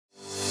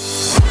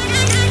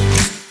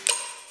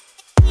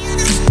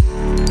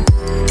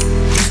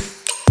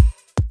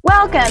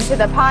Welcome to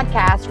the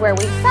podcast where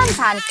we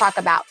sometimes talk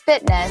about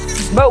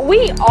fitness, but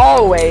we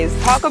always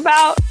talk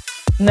about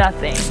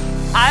nothing.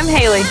 I'm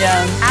Haley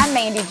Jones. I'm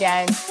Mandy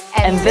Jones.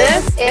 And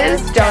this is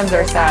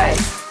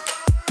Jonesercise.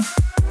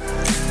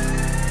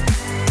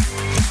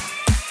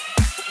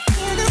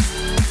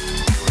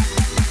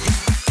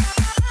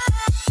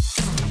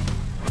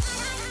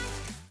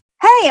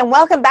 Hey, and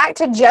welcome back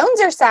to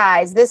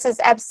Jonesercise. This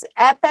is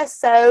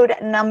episode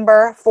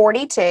number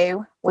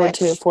 42.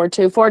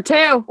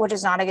 42. Which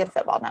is not a good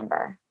football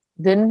number.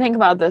 Didn't think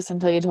about this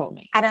until you told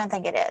me. I don't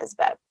think it is,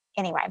 but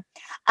anyway.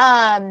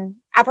 I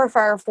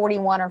prefer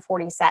 41 or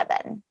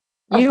 47.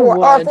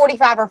 Or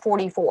 45 or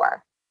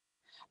 44.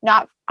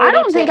 Not 42. I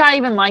don't think I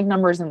even like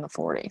numbers in the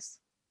 40s.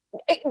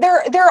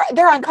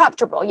 They're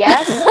uncomfortable,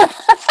 yes?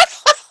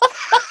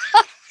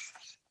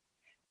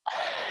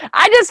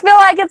 I just feel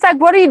like it's like,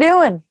 what are you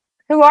doing?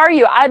 Who are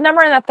you? A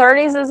number in the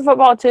 30s is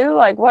football too?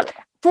 Like what?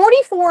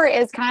 44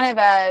 is kind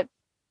of a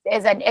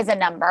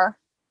number.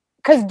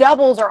 Because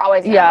doubles are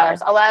always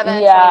numbers.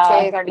 11,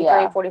 22,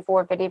 33,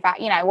 44,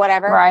 55,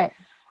 whatever. Right.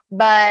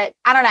 But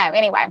I don't know.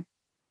 Anyway,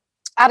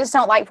 I just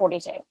don't like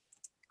 42.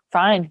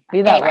 Fine.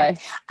 Be that way.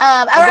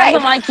 All right.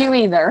 Doesn't like you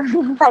either.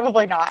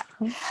 Probably not.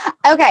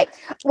 Okay.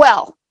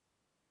 Well,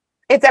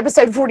 it's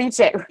episode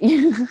 42.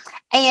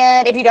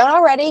 And if you don't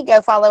already, go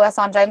follow us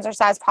on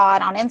Jonesercise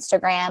Pod on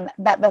Instagram.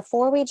 But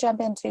before we jump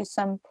into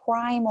some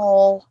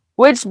primal...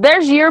 Which,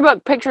 there's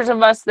yearbook pictures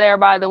of us there,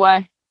 by the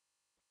way.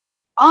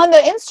 On the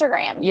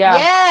Instagram. Yeah.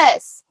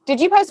 Yes. Did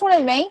you post one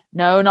of me?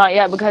 No, not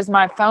yet, because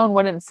my phone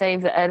wouldn't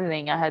save the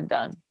editing I had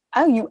done.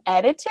 Oh, you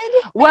edited?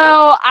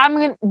 Well,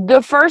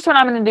 the first one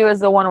I'm going to do is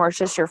the one where it's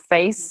just your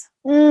face.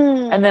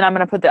 And then I'm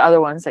going to put the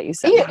other ones that you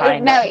sent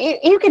behind. No,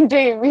 you can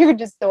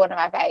just do one of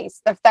my face.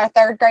 The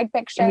third grade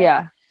picture.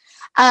 Yeah.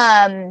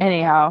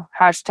 Anyhow,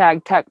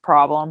 hashtag tech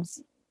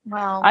problems.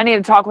 Well, I need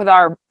to talk with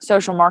our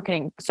social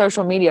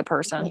media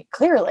person.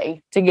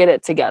 Clearly. To get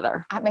it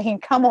together. I mean,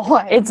 come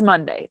on. It's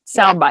Monday.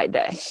 Soundbite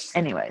day.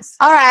 Anyways.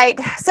 All right.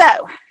 So,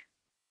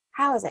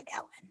 how is it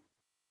going?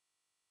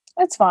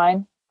 It's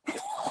fine.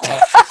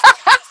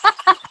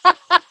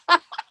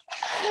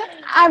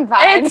 I'm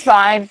fine. It's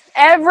fine.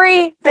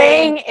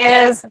 Everything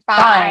is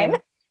fine.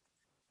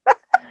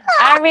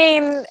 I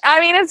mean,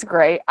 it's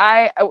great.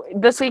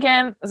 This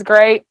weekend was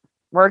great.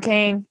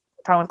 Working,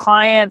 talking with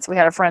clients. We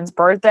had a friend's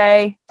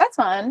birthday. That's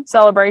fun.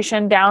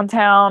 Celebration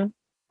downtown.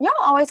 Y'all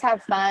always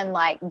have fun,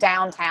 like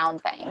downtown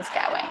things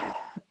going.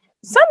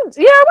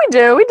 We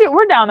do.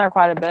 We're down there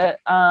quite a bit.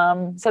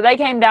 So they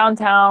came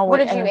downtown. What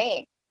did you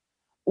eat?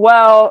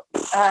 Well,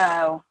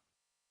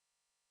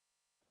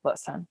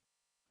 listen.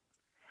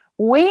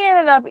 We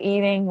ended up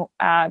eating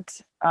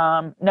at,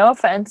 no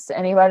offense to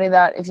anybody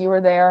that if you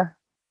were there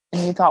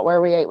and you thought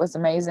where we ate was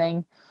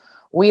amazing,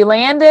 we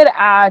landed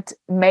at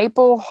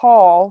Maple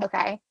Hall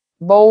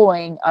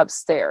Bowling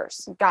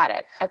upstairs. Got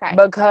it. Okay.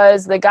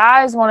 Because the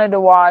guys wanted to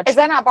watch. Is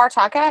that not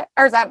Bartaka?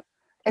 Or is that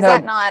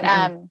not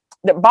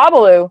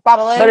Babalu?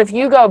 Babalu. But if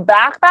you go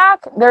back,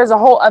 there's a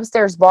whole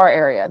upstairs bar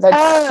area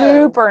that's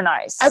super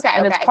nice. Okay.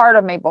 And it's part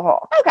of Maple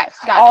Hall. Okay.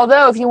 Got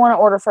Although if you want to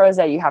order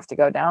frozen, you have to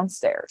go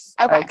downstairs.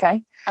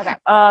 Okay.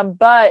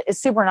 But it's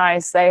super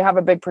nice. They have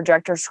a big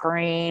projector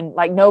screen.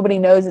 Like nobody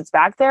knows it's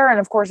back there. And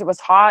of course it was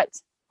hot.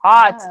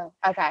 Oh,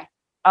 okay.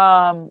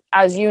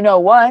 As you know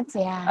what.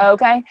 Yeah.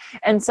 Okay.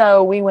 And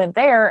so we went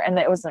there and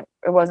it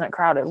wasn't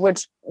crowded,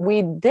 which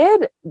we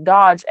did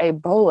dodge a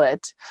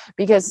bullet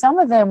because some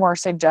of them were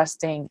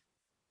suggesting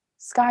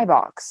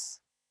Skybox.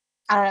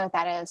 I don't know what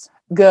that is.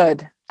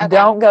 Good. Okay.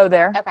 Don't go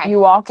there. Okay. You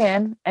walk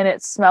in and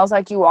it smells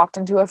like you walked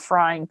into a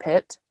frying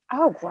pit.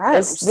 Oh,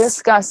 gross. It's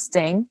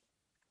disgusting.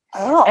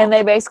 Oh. And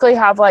they basically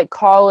have like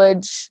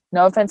college,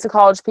 no offense to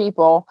college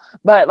people,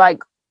 but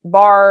like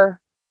bar.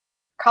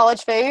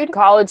 College food,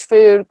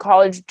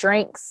 college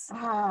drinks.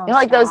 Oh,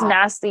 like those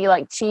nasty,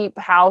 like cheap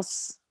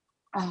house.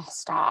 Oh,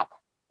 stop.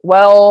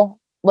 Well,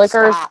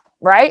 liquors,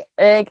 right?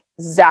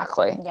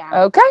 Exactly.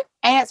 Yeah. Okay.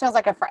 And it smells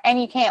like and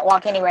you can't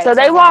walk anywhere. So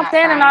they walked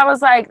in and I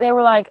was like, they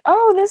were like,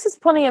 oh, this is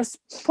plenty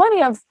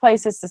of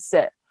places to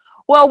sit.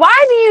 Well,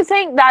 why do you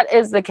think that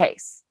is the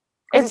case?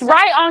 It's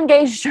right on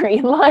Gay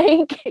Street.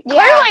 Like,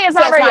 clearly it's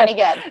not very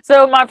good.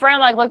 So my friend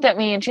like looked at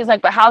me and she's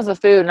like, but how's the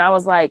food? And I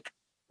was like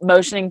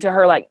motioning to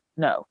her like,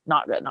 no,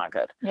 not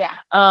good.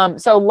 Yeah.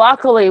 So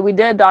luckily we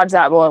did dodge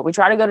that bullet. We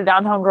tried to go to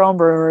Downtown Grill and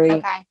Brewery.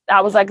 Okay.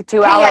 That was like a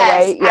 2-hour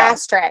wait. Yeah.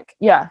 Asterisk.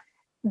 Yeah.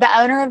 The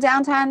owner of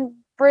Downtown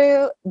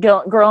Grill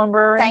and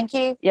Brewery. Thank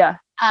you. Yeah.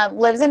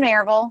 Lives in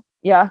Maryville.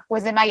 Yeah.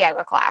 Was in my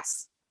yoga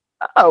class.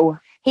 Oh.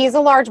 He's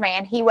a large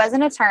man. He was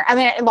an attorney. I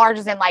mean, large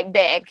as in like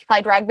big. He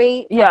played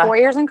rugby. Yeah. 4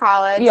 years in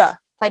college. Yeah.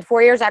 Played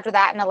 4 years after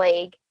that in the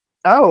league.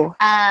 Oh.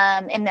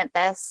 In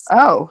Memphis.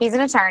 Oh. He's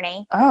an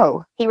attorney.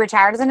 Oh. He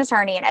retired as an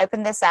attorney and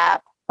opened this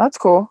up. That's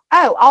cool.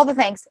 Oh, all the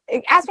things.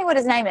 Ask me what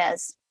his name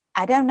is.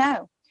 I don't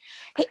know.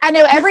 I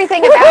know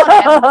everything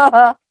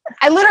about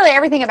him. Literally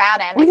everything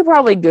about him. We could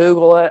probably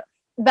Google it.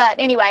 But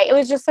anyway, it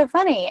was just so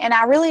funny. And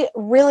I really,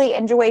 really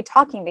enjoyed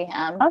talking to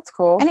him. That's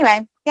cool.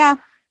 Anyway, yeah.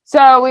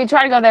 So we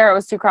tried to go there. It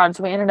was too crowded.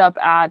 So we ended up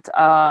at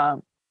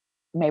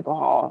Maple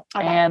Hall,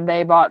 Okay. and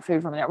they bought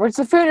food from there, which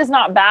the food is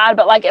not bad,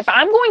 but like if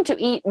I'm going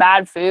to eat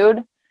bad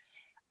food,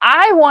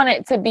 I want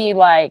it to be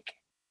like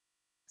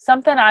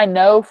something I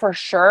know for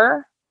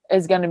sure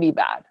is going to be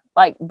bad.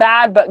 Like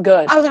bad but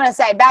good. I was gonna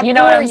say bad. You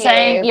know for what I'm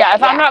saying? Yeah.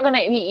 If but I'm not going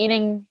to be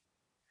eating,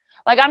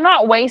 like I'm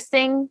not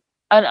wasting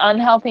an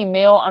unhealthy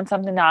meal on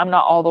something that I'm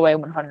not all the way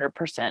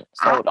 100%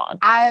 sold on.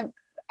 I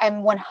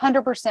am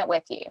 100%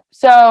 with you.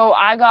 So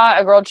I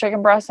got a grilled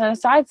chicken breast and a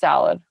side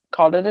salad.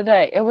 Called it a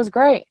day. It was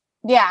great.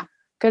 Yeah.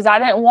 Because I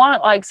didn't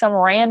want like some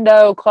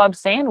rando club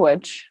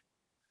sandwich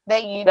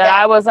that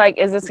I was like,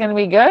 is this going to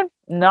be good?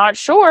 Not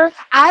sure.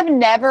 I've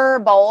never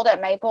bowled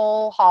at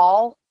Maple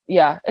Hall.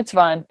 Yeah, it's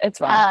fun. It's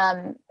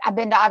fun. I've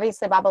been to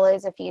obviously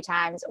Babaloo's a few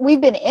times. We've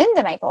been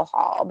into Maple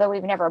Hall, but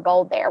we've never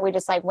bowled there. We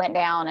just like went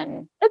down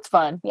and it's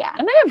fun. Yeah.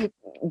 And they have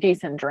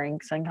decent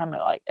drinks and kind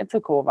of like, it's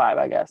a cool vibe,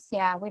 I guess.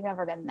 Yeah, we've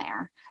never been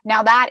there.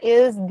 Now that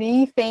is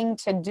the thing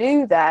to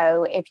do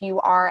though, if you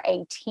are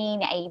a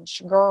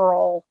teenage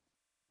girl.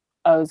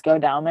 Is go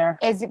down there.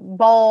 Is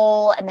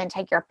bowl and then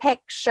take your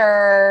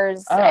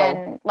pictures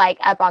and like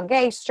up on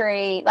Gay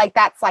Street. Like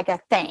that's like a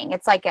thing.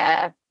 It's like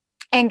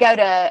and go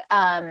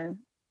to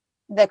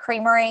the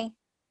Creamery.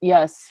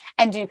 Yes.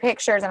 And do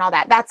pictures and all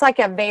that. That's like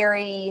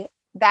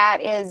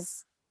that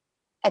is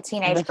a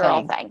teenage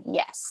girl thing.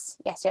 Yes.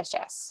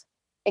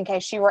 In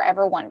case you were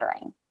ever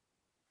wondering.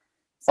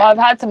 So, well, I've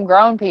had some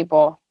grown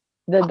people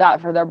did that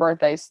for their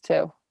birthdays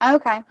too.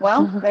 Okay.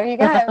 Well, there you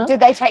go. Did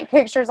they take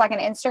pictures like an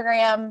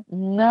Instagram?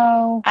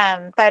 No.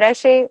 Photo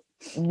shoot?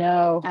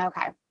 No.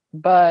 Okay.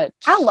 But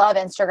I love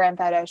Instagram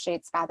photo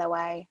shoots, by the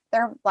way.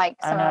 They're like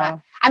some of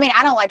my, I mean,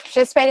 I don't like to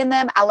participate in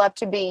them. I love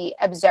to be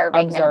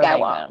observing them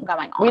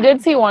going on. We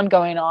did see one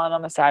going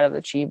on the side of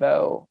the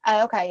Chibo.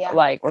 Oh, okay, yeah.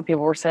 Like where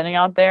people were sitting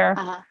out there.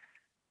 Uh-huh. And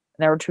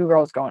there were two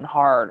girls going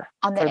hard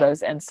for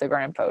those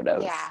Instagram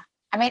photos. Yeah.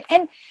 I mean,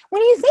 and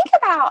when you think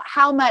about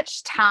how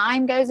much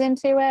time goes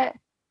into it,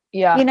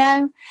 yeah, you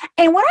know,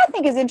 and what I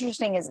think is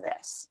interesting is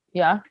this.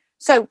 Yeah.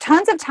 So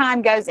tons of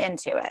time goes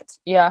into it.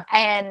 Yeah.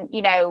 And,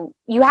 you know,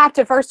 you have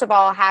to, first of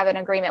all, have an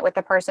agreement with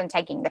the person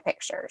taking the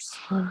pictures.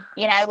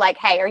 You know, like,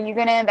 hey, are you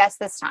going to invest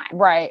this time?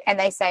 Right. And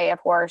they say, of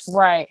course.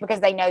 Right.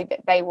 Because they know that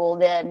they will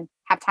then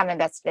have time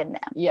invested in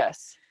them.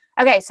 Yes.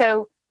 Okay.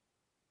 So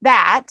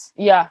that.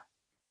 Yeah.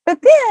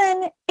 But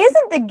then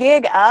isn't the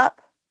gig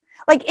up?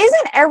 Like,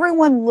 isn't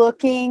everyone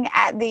looking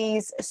at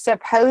these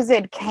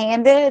supposed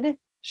candid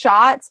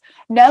shots,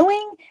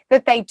 knowing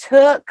that they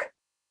took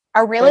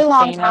a really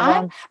long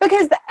time?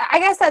 Because I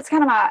guess that's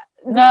kind of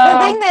the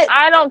thing that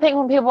I don't think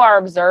when people are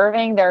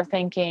observing, they're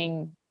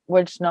thinking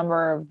which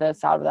number of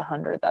this out of the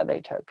 100 that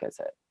they took is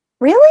it?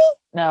 Really?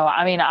 No,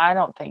 I mean, I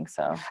don't think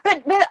so.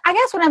 But I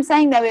guess what I'm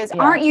saying though is,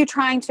 aren't you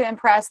trying to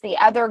impress the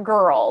other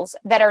girls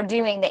that are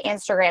doing the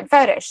Instagram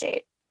photo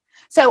shoot?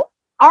 So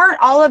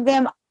aren't all of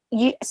them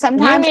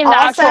sometimes you mean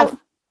also the actual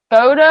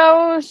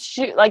photo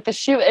shoot, like the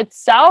shoot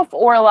itself,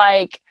 or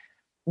like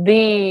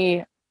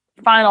the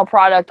final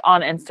product on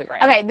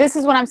Instagram? Okay, this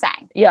is what I'm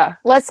saying. Yeah.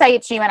 Let's say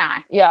it's you and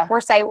I. Yeah.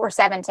 We're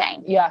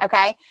 17. Yeah.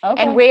 Okay.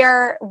 And we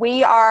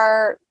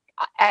are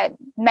at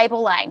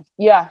Maple Lane.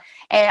 Yeah.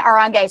 And are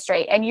on Gay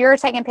Street. And you're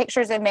taking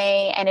pictures of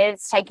me and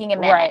it's taking a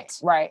minute.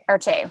 Right. Or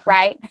two.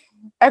 Right.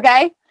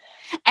 Okay.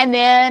 And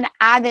then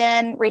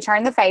I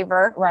return the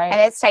favor. Right.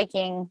 And it's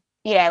taking,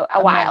 a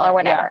while or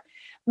whatever.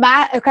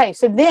 Yeah.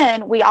 So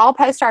then we all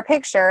post our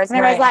pictures and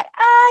everybody's like,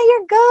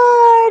 you're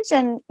good.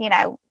 And,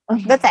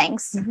 the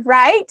things,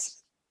 right?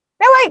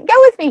 No, wait, go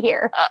with me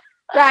here,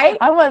 right?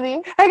 I'm with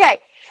you.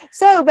 Okay.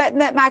 So, but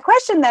my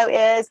question though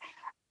is,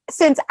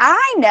 since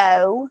I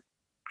know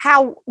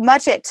how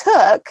much it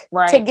took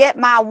to get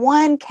my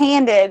one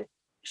candid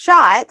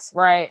shot,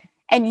 right?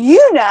 And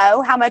you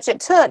know how much it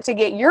took to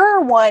get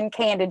your one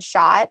candid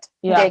shot,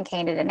 doing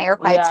candid in air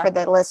quotes for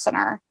the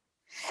listener,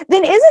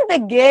 then isn't the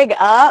gig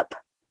up?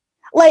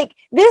 Like,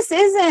 this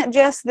isn't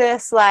just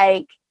this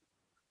like,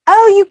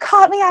 oh, you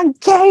caught me on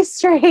Gay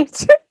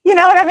Street. You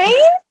know what I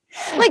mean?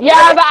 Like,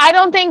 but I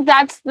don't think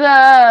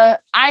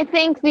I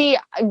think the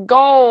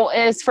goal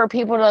is for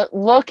people to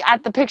look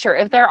at the picture.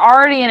 If they're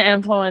already an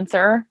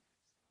influencer,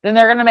 then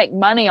they're going to make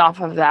money off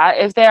of that.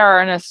 If they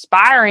are an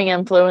aspiring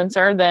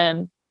influencer,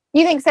 then.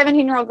 You think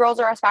 17-year-old girls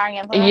are aspiring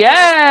influencers?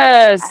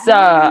 Yes,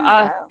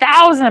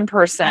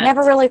 1,000%. I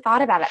never really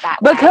thought about it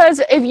that way. Because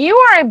if you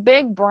are a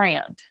big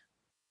brand,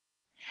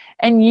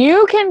 and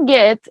you can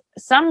get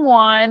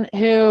someone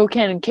who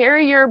can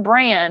carry your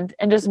brand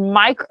and just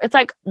it's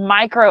like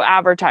micro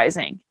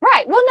advertising.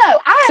 Right. Well, no.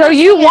 So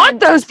you want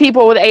those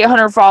people with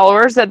 800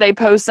 followers that they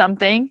post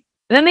something, and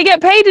then they get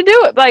paid to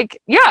do it.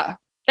 Like, yeah,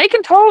 you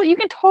can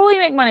totally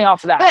make money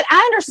off of that. But I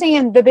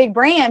understand the big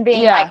brand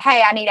being like,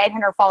 hey, I need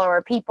 800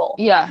 follower people.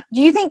 Yeah.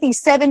 Do you think these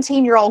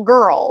 17-year-old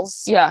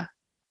girls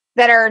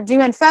that are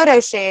doing photo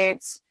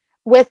shoots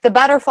with the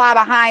butterfly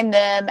behind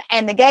them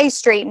and the gay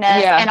streetness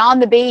and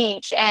on the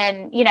beach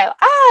and,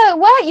 oh,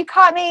 what? You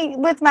caught me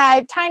with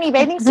my tiny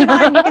bathing suit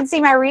on. You can see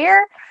my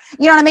rear.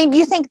 You know what I mean? Do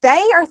you think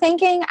they are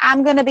thinking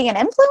I'm going to be an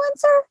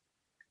influencer?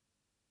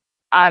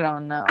 I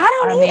don't know.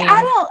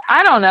 I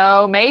I don't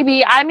know.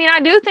 Maybe. I mean, I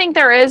do think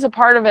there is a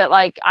part of it.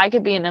 Like, I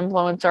could be an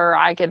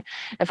influencer.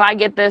 If I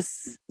get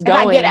this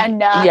going. If I get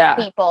enough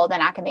people,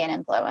 then I can be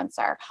an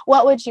influencer.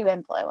 What would you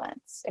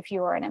influence if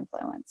you were an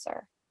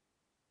influencer?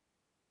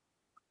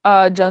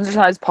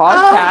 Jonesercise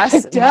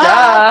podcast. Oh,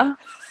 duh.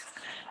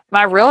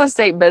 My real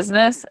estate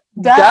business.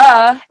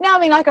 Duh. No, I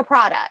mean like a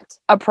product.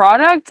 A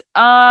product?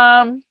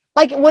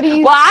 Like, what do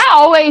you... Well, I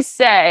always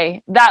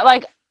say that,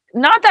 like,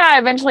 not that I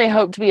eventually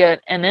hope to be an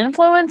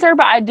influencer,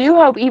 but I do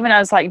hope even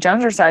as, like,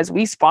 Jonesercise,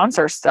 we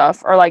sponsor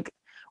stuff or, like,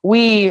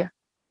 we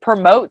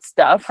promote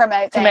stuff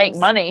to make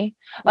money.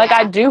 Like,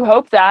 I do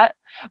hope that.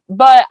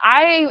 But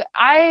I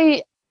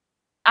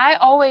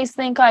always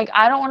think, like,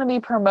 I don't want to be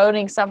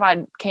promoting stuff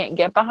I can't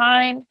get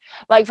behind.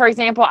 Like, for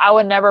example, I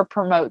would never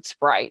promote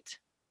Sprite.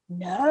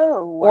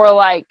 No. Or,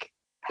 like,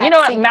 Pepsi, you know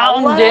what,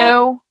 Mountain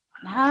Dew.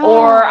 No.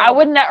 Or I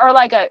wouldn't, or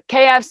like a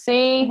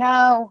KFC.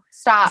 No.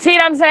 Stop. See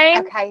what I'm saying?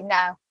 Okay,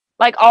 no.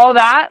 Like all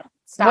that.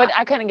 Stop.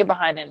 I couldn't get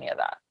behind any of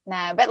that.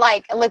 No, but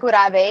like Liquid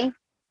IV.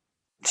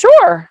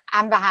 Sure.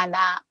 I'm behind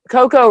that.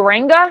 Coco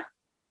Ringa.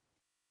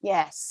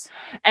 Yes.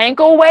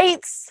 Ankle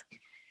weights.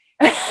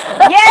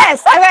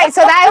 Yes. Okay,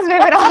 so that is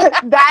moving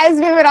on. That is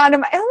moving on to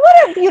my...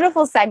 What a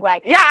beautiful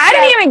segue. Yeah, I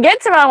didn't even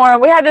get to my warm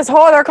up. We had this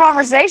whole other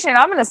conversation.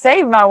 I'm going to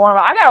save my warm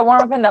up. I got to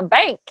warm up in the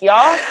bank,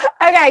 y'all.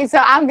 Okay, so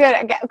I'm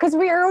good because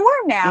we are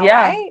warm now,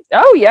 right?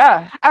 Oh,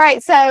 yeah. All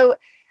right, so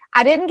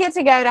I didn't get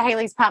to go to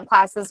Haley's pump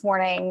class this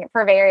morning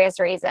for various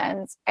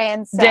reasons.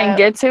 And so... Didn't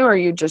get to, or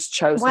you just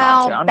chose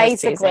not to? I'm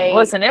basically.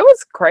 Listen, it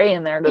was cray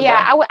in there today.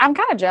 Yeah, I'm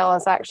kind of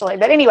jealous, actually.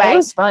 But anyway. It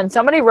was fun.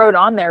 Somebody wrote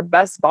on their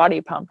best body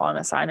pump on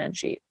a sign-in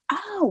sheet.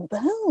 Oh,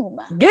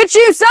 boom. Get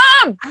you some!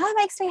 Oh, that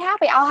makes me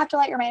happy. I'll have to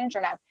let your manager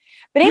know.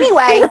 But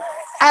anyway,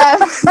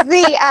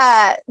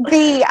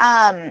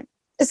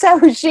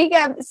 so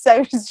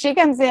she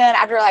comes in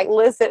after like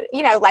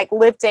like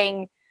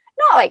lifting,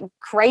 not like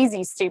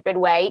crazy stupid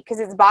weight because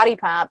it's body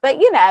pump, but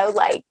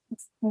like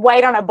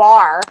weight on a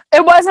bar.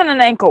 It wasn't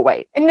an ankle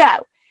weight.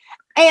 No.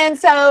 And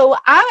so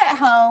I'm at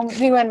home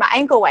doing my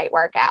ankle weight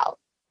workout.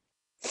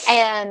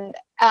 And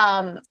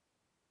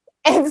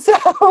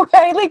so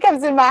Haley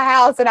comes in my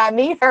house and I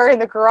meet her in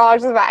the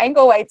garage with my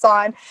ankle weights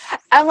on.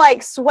 I'm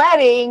like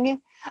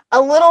sweating, a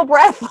little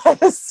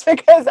breathless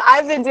because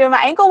I've been doing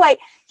my ankle weight.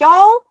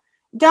 Y'all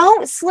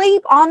don't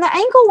sleep on the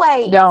ankle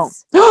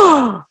weights.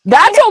 Don't.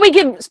 That's what we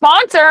can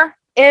sponsor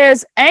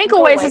is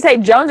ankle weights to say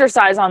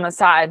Jonesercise on the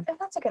side.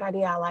 That's a good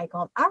idea. I like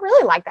them. I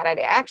really like that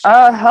idea, actually.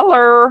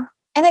 Hello.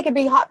 And they could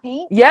be hot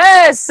pink.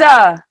 Yes. Oh,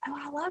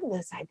 I love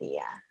this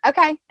idea.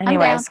 Okay.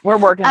 Anyways, we're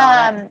working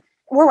on it.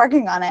 We're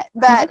working on it.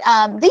 But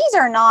these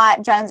are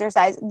not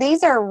Jonesercise.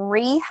 These are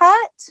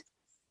Rehut.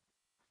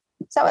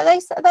 Is that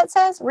what that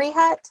says?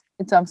 Rehut?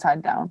 It's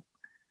upside down.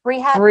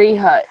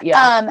 Rehut,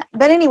 yeah.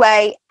 But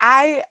anyway,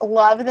 I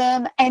love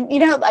them. And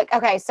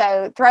okay,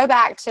 so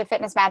throwback to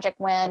Fitness Magic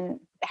when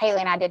Haley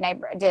and I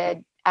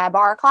did a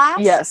bar class.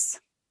 Yes.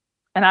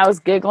 And I was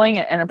giggling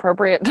at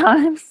inappropriate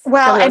times.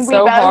 Well, and we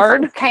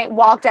both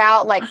walked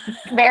out like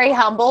very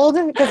humbled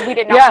because we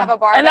did not have a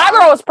bar. And that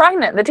girl was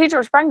pregnant. The teacher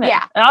was pregnant.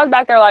 Yeah. And I was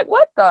back there like,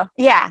 what the?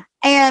 Yeah.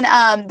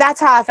 And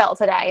that's how I felt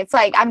today. It's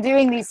like I'm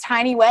doing these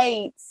tiny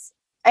weights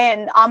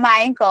and on my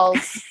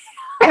ankles.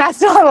 And I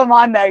still have them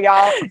on though,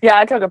 y'all. Yeah,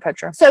 I took a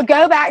picture. So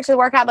go back to the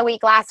workout of the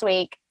week last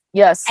week.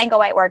 Yes. Ankle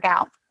weight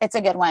workout. It's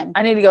a good one.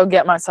 I need to go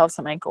get myself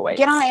some ankle weights.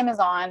 Get on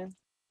Amazon.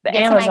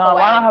 Amazon. Well,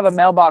 I don't have a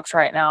mailbox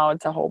right now.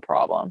 It's a whole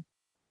problem.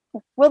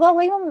 Will they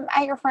leave them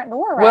at your front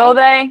door, right? Will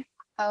they?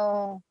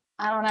 Oh,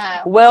 I don't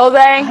know. Will they?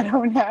 I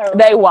don't know.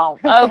 They won't.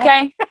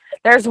 Okay.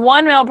 There's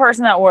one mail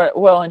person that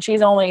will, and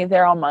she's only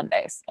there on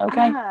Mondays.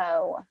 Okay.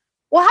 Oh.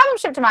 Well, have them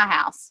shipped to my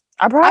house.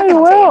 I probably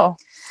will.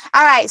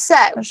 All right. So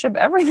I'll ship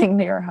everything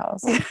to your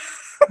house.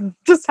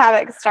 Just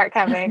have it start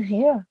coming.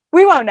 Yeah.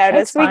 We won't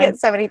notice. We get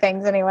so many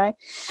things anyway.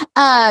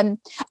 All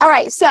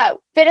right.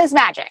 So Fitness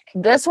Magic.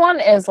 This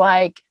one is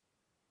like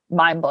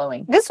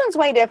mind-blowing. This one's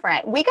way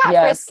different. We got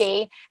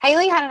frisky.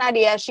 Haley had an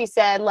idea. She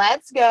said,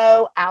 let's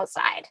go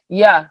outside.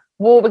 Yeah.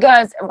 Well,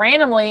 because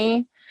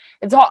randomly,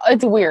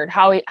 it's weird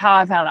how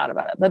I found out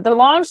about it. But the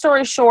long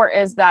story short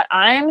is that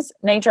Iams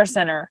Nature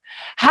Center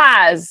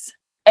has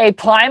a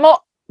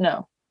primal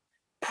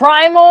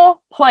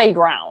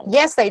playground.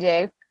 Yes, they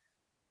do.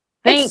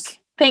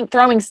 Think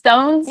throwing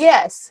stones.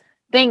 Yes.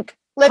 Think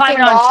lifting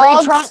climbing logs. on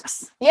tree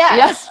trunks.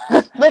 Yes.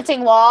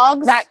 Lifting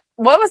logs.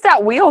 What was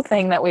that wheel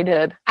thing that we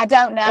did? I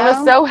don't know. It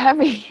was so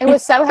heavy. It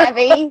was so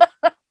heavy.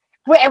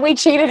 And we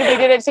cheated and we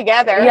did it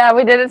together. Yeah,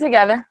 we did it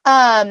together.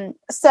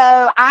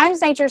 So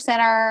Iams Nature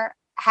Center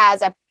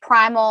has a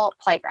primal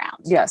playground.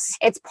 Yes.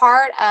 It's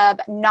part of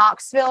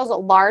Knoxville's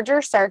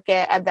larger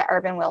circuit of the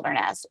urban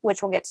wilderness,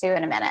 which we'll get to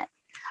in a minute.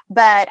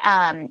 But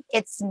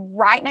it's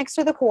right next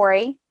to the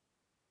quarry,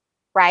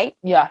 right?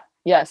 Yeah.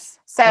 Yes.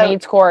 So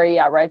Meads Quarry,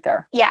 yeah, right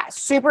there. Yeah,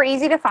 super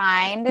easy to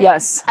find.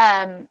 Yes.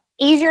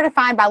 Easier to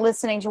find by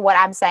listening to what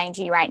I'm saying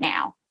to you right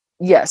now.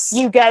 Yes.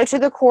 You go to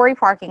the quarry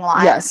parking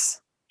lot.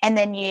 Yes. And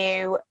then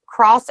you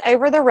cross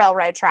over the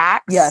railroad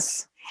tracks.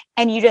 Yes.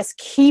 and you just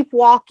keep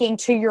walking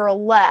to your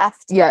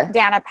left Yeah.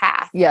 down a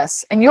path.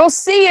 Yes. And you'll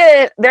see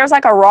it. There's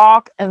like a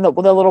rock and the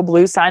little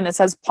blue sign that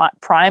says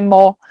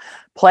Primal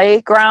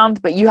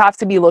Playground, but you have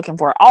to be looking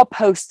for it. I'll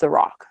post the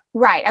rock.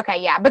 Right. Okay.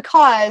 Yeah.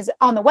 Because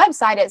on the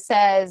website it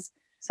says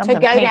Something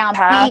to go pink down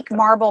path. Pink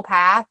Marble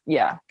Path.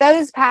 Yeah.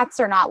 Those paths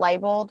are not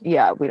labeled.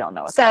 Yeah. We don't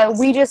know. What So that is.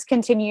 we just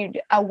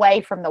continued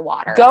away from the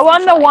water. Go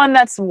on the essentially. one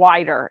that's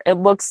wider. It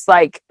looks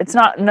like it's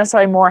not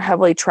necessarily more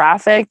heavily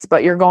trafficked,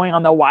 but you're going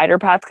on the wider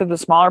path because the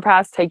smaller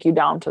paths take you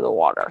down to the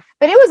water.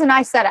 But it was a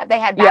nice setup. They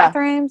had Yeah.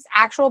 bathrooms,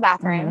 actual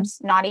bathrooms,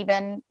 not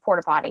even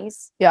porta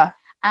potties. Yeah.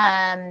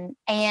 And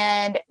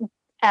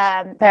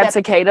They had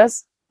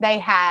cicadas. they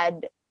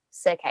had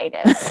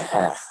cicadas.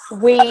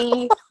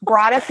 We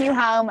brought a few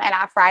home and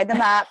I fried them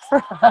up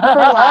for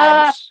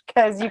lunch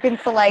because you can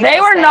fillet. They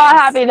those were not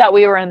things. happy that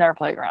we were in their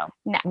playground.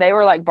 No. They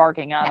were like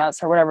barking at No.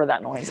 us or whatever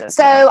that noise is.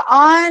 So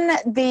on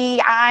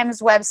the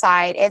IMS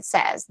website, it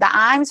says the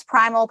IMS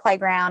Primal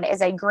Playground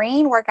is a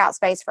green workout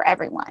space for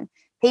everyone.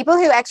 People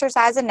who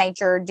exercise in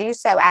nature do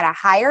so at a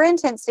higher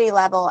intensity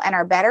level and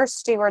are better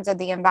stewards of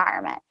the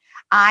environment.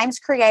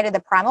 IMS created the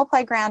Primal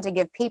Playground to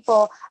give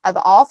people of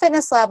all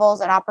fitness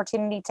levels an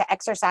opportunity to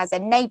exercise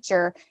in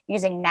nature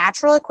using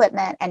natural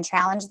equipment and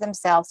challenge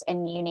themselves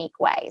in unique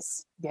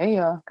ways.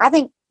 Yeah. I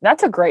think,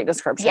 That's a great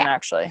description, Yeah.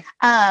 actually.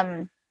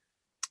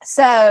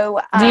 so.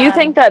 Do you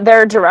think that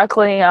they're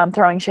directly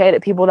throwing shade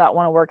at people that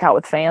want to work out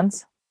with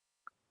fans?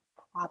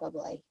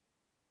 Probably.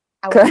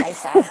 I would say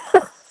so.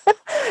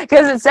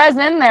 Because it says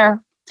in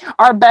there,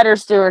 are better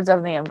stewards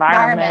of the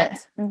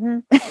environment.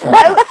 Mhm.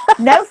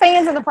 No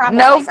fans in the Primal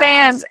No Playground.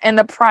 fans in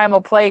the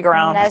Primal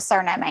Playground. No,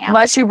 sir, no, ma'am.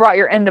 Unless you brought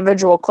your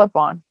individual clip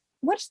on.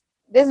 Which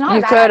is not You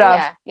a bad could have.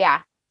 idea. Yeah,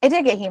 it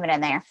did get humid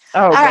in there.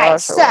 Oh, All right,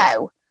 gosh. it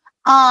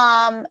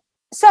was.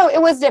 so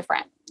it was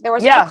different. There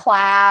was Yeah. no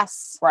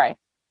class. Right.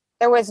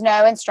 There was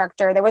no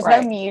instructor. There was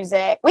Right. no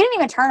music. We didn't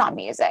even turn on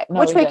music,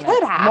 No, which we didn't.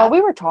 could have. Well, we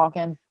were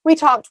talking. We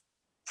talked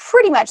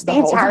pretty much the The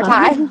whole entire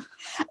time.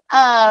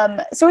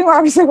 time. So we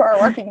obviously weren't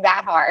working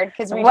that hard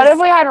because What if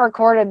we had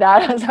recorded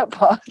that as a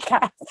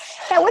podcast?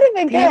 that would have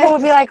been People good.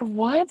 would be like,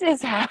 what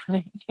is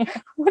happening?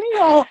 What do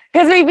y'all?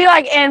 Because we'd be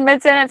like in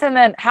mid-sentence and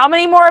then, how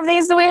many more of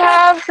these do we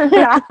have?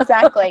 Yeah,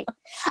 exactly.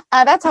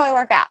 That's how we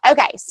work out.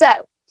 Okay,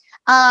 so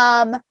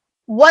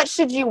what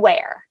should you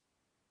wear?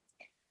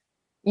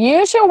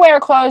 You should wear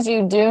clothes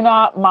you do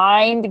not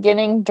mind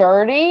getting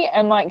dirty,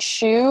 and like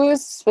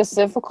shoes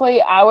specifically,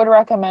 I would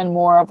recommend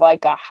more of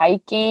like a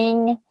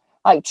hiking,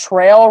 like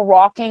trail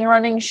walking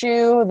running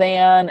shoe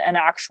than an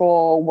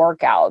actual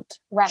workout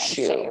Running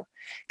shoe shoe.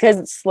 because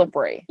it's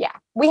slippery. Yeah,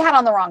 we had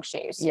on the wrong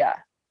shoes. Yeah,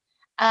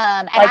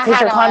 And like I because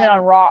had you're climbing on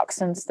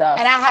rocks and stuff.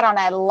 and I had on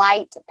a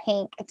light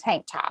pink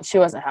tank top. She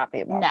wasn't happy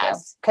about No,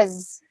 this.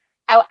 because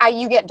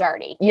you get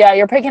dirty. Yeah,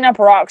 you're picking up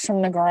rocks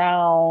from the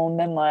ground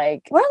and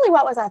like. Really,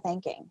 what was I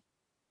thinking?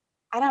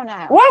 I don't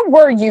know. What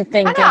were you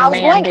thinking, I know I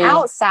was Mandy? going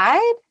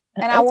outside,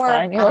 and I That's wore.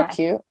 fine. You look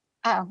cute.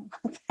 Oh,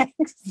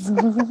 thanks.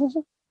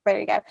 There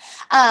you go.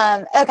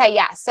 Okay,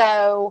 yeah.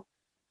 So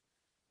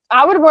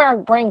I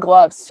would bring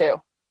gloves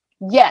too.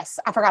 yes,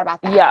 I forgot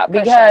about that. Yeah, for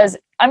sure. because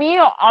I mean, you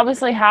don't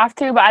obviously have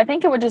to, but I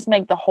think it would just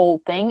make the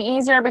whole thing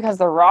easier because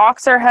the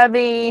rocks are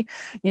heavy.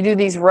 You do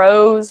these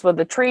rows with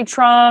the tree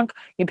trunk.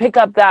 You pick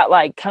up that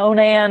like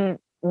Conan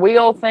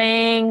wheel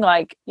thing.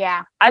 Like,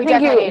 yeah, I we think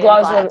definitely you needed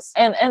gloves gloves.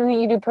 would, and then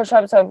you do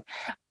push-ups of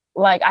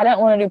like I didn't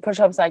want to do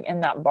push-ups like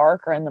in that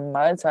bark or in the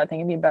mud, so I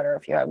think it'd be better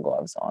if you had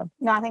gloves on.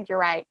 No, I think you're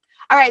right.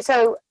 All right,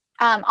 so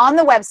on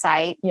the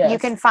website, you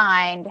Yes. can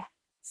find.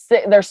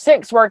 There's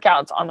 6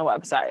 workouts on the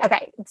website.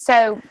 Okay,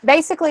 so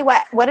basically,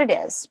 what it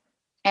is,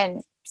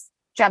 and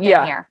jump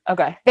in here.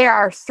 Okay. There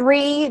are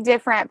 3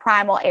 different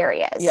primal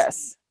areas.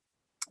 Yes.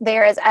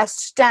 There is a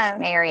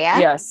stone area.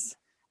 Yes.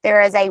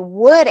 There is a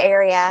wood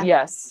area.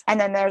 Yes. And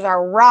then there's a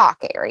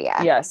rock area.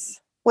 Yes.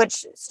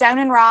 Which stone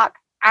and rock,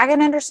 I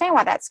can understand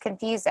why that's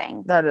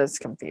confusing. That is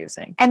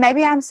confusing. And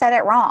maybe I'm said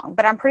it wrong,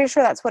 but I'm pretty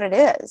sure that's what it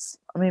is.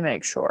 Let me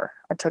make sure.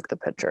 I took the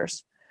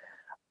pictures.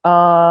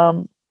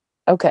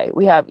 Okay,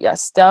 we have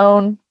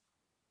stone,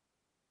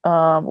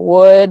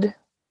 wood,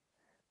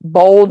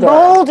 boulder.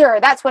 Boulder,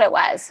 that's what it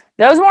was.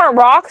 Those weren't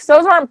rocks.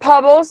 Those weren't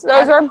pebbles.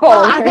 Those are boulders.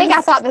 Well, I think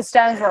I thought the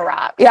stones were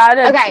rocks. Yeah, I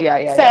did. Okay.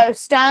 Yeah. So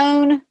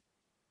stone,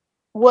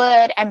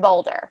 wood, and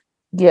boulder.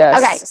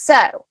 Yes. Okay.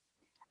 So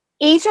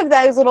each of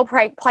those little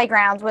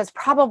playgrounds was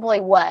probably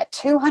what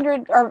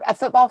 200 or a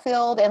football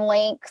field in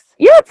length.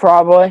 Yeah,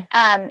 probably.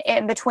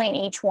 In between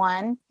each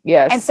one.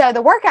 Yes. And so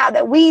the workout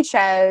that we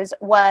chose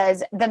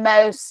was the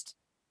most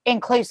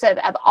inclusive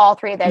of all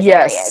 3 of those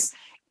Yes.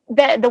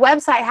 areas. The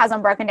website has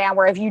them broken down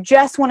where if you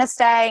just want to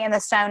stay in the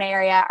stone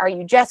area or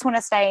you just want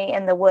to stay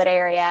in the wood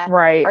area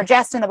Right. or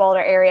just in the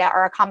boulder area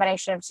or a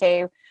combination of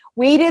 2.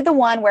 We did the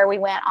one where we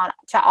went on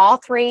to all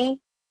 3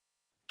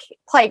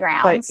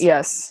 playgrounds.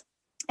 Yes.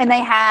 And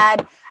they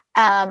had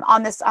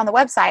on the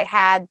website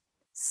had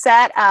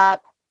set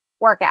up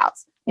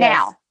workouts. Yes.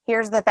 Now,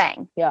 here's the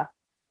thing. Yeah.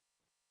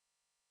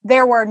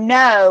 There were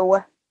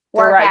no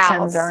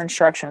Directions workouts or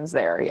instructions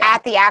there. Yeah.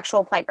 at the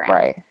actual playground.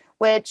 Right.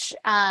 Which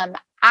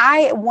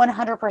I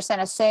 100%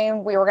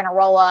 assumed we were going to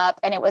roll up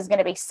and it was going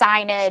to be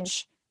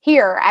signage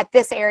here at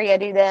this area,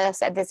 do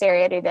this, at this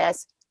area, do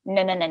this.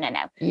 No.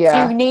 Yeah.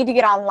 So you need to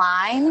get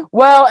online.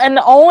 Well, and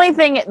the only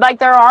thing, like,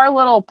 there are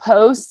little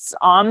posts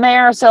on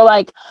there. So,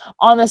 like,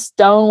 on the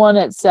stone one,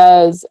 it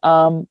says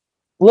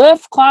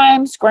lift,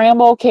 climb,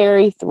 scramble,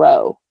 carry,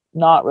 throw.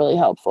 Not really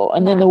helpful.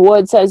 And then the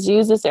wood says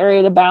use this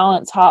area to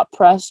balance, hop,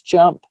 press,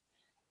 jump,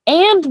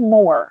 and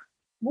more.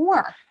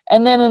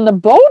 And then in the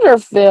boulder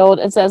field,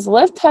 it says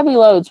lift heavy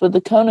loads with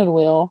the Conan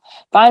wheel,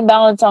 find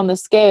balance on the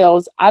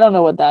scales. I don't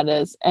know what that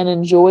is. And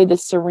enjoy the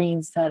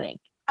serene setting.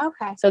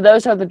 Okay. So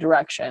those are the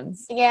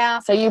directions. Yeah.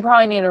 So you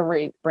probably need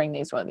to bring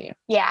these with you.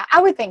 Yeah,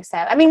 I would think so.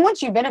 I mean,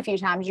 once you've been a few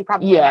times, you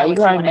probably know you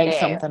probably make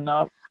something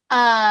up.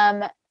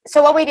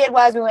 So what we did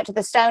was we went to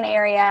the stone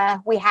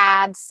area. We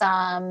had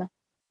some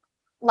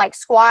like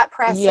squat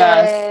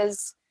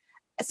presses,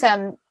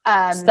 some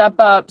step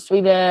ups.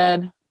 We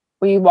did.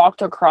 We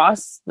walked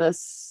across the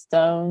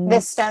stone.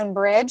 This stone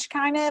bridge,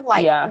 kind of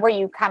like where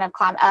you kind of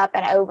climb up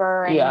and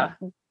over.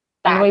 And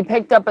and we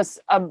picked up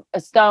a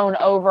stone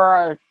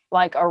over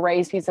like a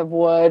raised piece of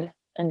wood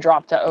and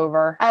dropped it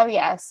over. Oh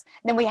yes.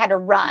 Then we had to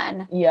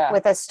run.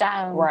 With a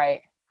stone.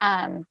 Right.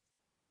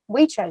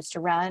 We chose to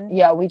run.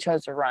 Yeah, we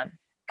chose to run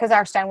because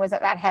our stone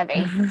wasn't that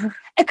heavy.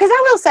 Because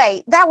I will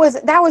say that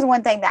was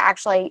one thing that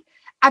actually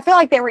I feel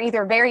like they were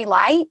either very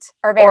light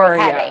or very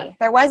heavy. Yeah.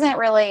 There wasn't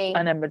really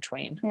an in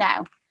between.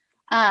 No.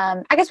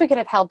 I guess we could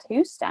have held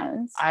 2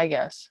 stones. I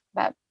guess.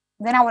 But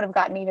then I would have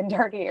gotten even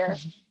dirtier.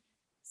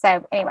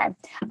 So anyway.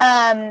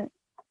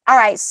 All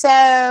right.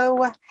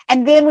 So,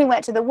 and then we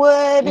went to the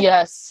wood.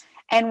 Yes.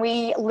 And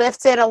we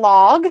lifted a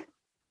log.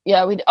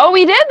 Yeah, we did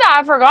that.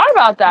 I forgot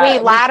about that. We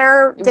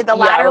did the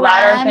ladder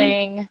run.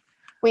 Thing.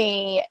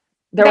 They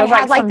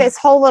had like this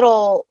whole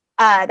little,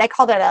 they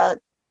called it a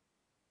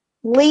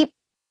lily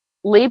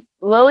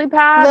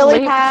pad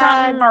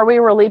something, or we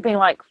were leaping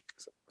like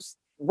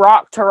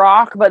rock to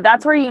rock, but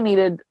that's where you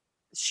needed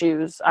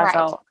shoes. I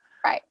felt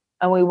right.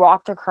 And we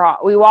walked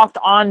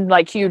on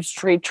like huge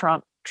tree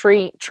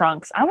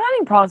trunks. I'm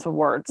having problems with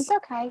words. It's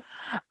okay.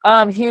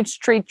 Huge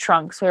tree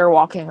trunks. We were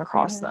walking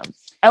across them,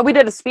 and we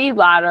did a speed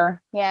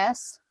ladder.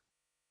 Yes,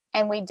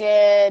 and we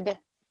did.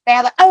 They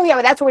had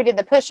that's where we did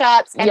the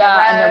push-ups and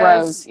the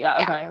rows.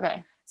 Yeah.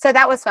 Okay. So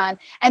that was fun.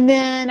 And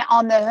then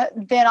on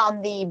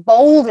the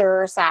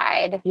boulder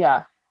side,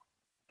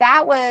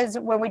 that was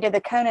when we did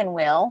the Conan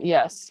wheel.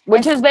 Yes,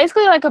 which is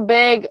basically like a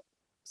big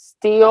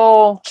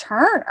steel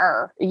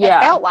churner. Yeah,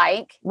 it felt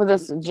like with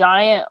this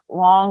giant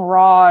long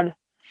rod.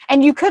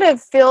 And you could have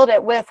filled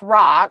it with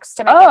rocks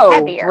to make it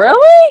heavier.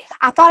 Really?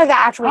 I thought of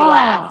that after we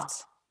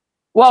left.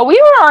 Well,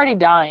 we were already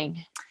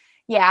dying.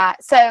 Yeah.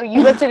 So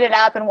you lifted it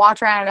up and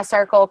walked around in a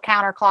circle,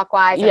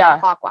 counterclockwise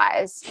and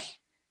clockwise.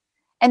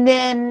 And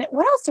then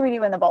what else do we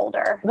do in the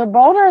boulder? The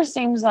boulder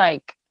seems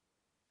like,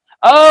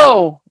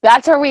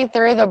 that's where we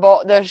threw the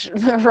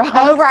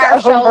rock over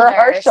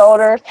our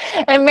shoulders.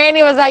 And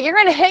Mandy was like, "You're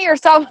going to hit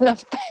yourself in the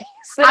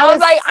face." And I was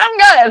like, "I'm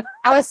good."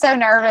 I was so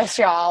nervous,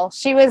 y'all.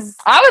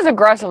 I was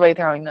aggressively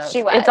throwing those.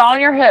 She was. It's on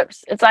your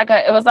hips. It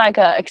was like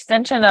a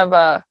extension of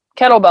a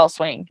kettlebell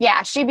swing.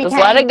 Yeah, just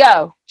let it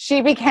go.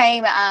 She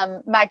became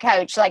my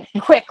coach like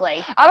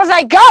quickly. I was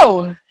like,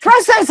 "Go,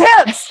 thrust those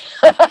hips."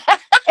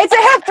 It's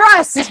a hip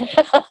thrust.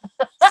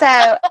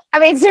 So I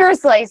mean,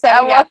 seriously.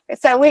 So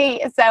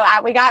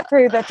we got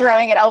through the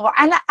throwing it over,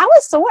 and I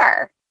was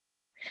sore.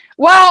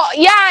 Well,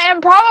 yeah,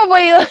 and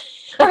probably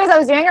because I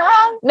was doing it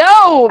wrong.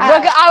 No,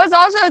 but I was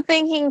also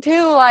thinking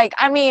too. Like,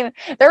 I mean,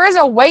 there is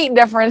a weight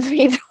difference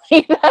between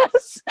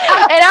us,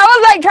 and I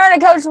was like trying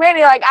to coach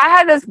Mandy. Like, I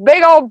had this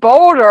big old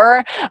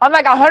boulder. I'm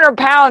like 100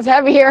 pounds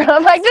heavier. And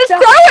I'm like, just throw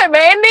it,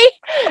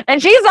 Mandy.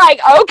 And she's like,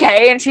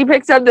 okay. And she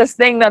picks up this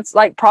thing that's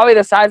like probably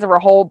the size of her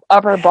whole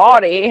upper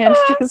body, and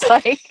she's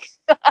like.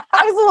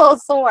 I was a little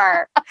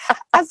sore.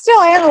 I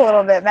still am a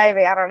little bit,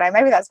 maybe. I don't know.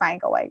 Maybe that's my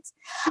ankle weights.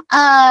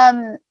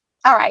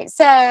 All right.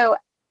 So,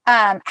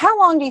 how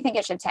long do you think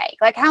it should take?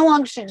 Like, how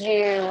long should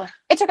you?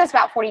 It took us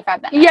about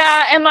 45 minutes.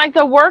 Yeah. And like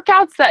the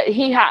workouts that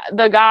he had,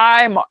 the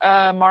guy,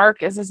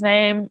 Mark is his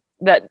name,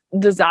 that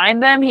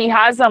designed them, he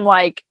has them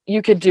like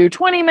you could do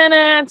 20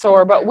 minutes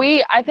but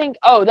I think,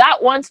 that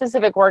one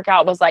specific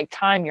workout was like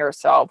time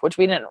yourself, which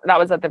we didn't, that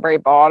was at the very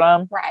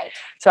bottom. Right.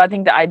 So I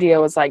think the idea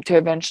was like to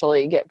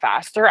eventually get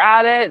faster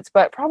at it,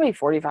 but probably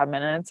 45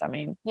 minutes. I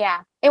mean,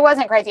 yeah, it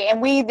wasn't crazy.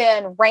 And we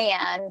then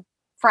ran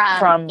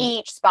from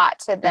each spot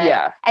to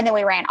and then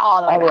we ran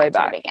all the way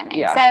back to the beginning.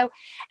 Yeah. So,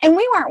 and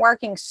we weren't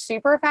working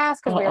super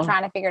fast because we were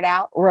trying to figure it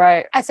out.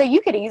 Right. So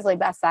you could easily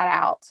bust that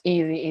out.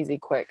 Easy,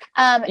 quick.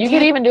 You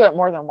could even do it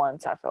more than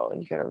once. I feel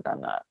you could have done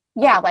that.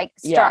 Yeah. Like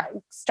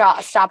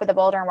stop at the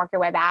boulder and work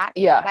your way back.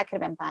 Yeah. That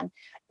could have been fun.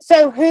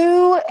 So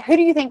who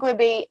do you think would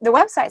be, the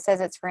website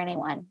says it's for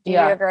anyone. Do you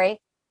agree?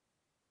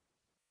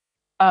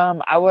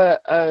 I would,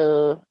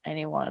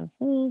 anyone.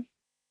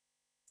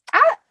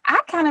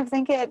 I kind of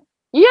think it.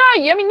 Yeah,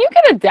 I mean, you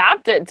could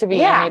adapt it to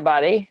be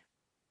anybody.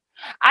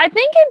 I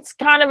think it's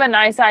kind of a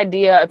nice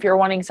idea if you're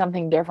wanting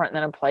something different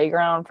than a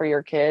playground for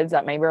your kids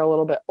that maybe are a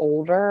little bit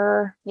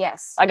older.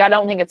 Yes. Like, I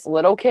don't think it's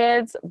little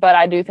kids, but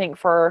I do think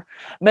for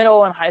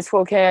middle and high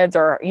school kids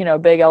or,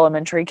 big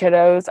elementary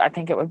kiddos, I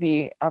think it would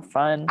be a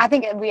fun. I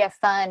think it would be a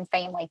fun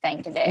family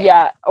thing to do.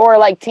 Yeah. Or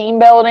like team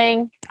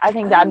building. I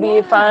think that'd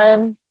be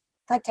fun.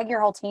 Like take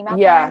your whole team out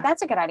Yeah. there.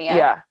 That's a good idea.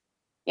 Yeah.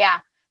 Yeah.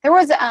 There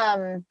was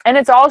and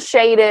it's all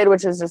shaded,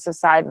 which is just a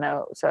side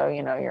note. So,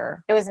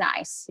 it was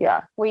nice.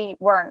 Yeah. We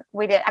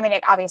did, I mean,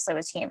 it obviously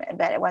was humid,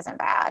 but it wasn't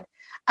bad.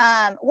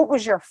 What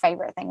was your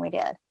favorite thing we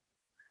did?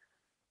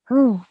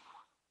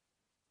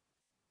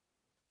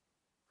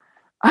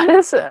 I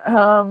just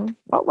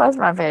what was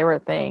my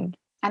favorite thing?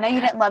 I know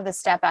you didn't love the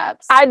step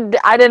ups. I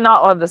did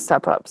not love the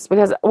step ups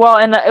because it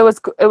was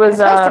supposed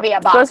to be a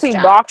box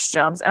jump. box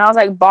jumps, and I was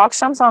like, box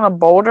jumps on a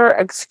boulder,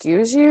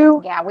 excuse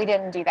you? Yeah, we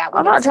didn't do that.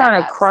 I'm not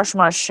trying to crush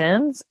my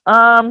shins.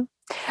 I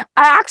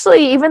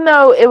actually, even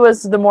though it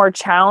was the more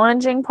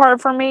challenging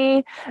part for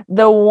me,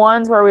 the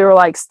ones where we were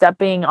like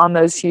stepping on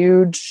those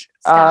huge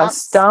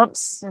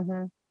stumps.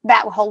 Mm-hmm.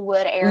 That whole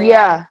wood area.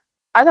 Yeah.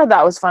 I thought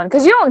that was fun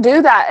because you don't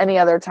do that any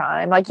other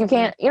time. Like you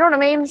can't, you know what I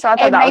mean? So I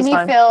thought that was fun.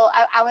 It made me feel,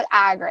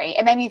 I agree.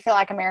 It made me feel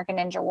like American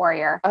Ninja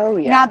Warrior. Oh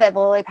yeah. Now the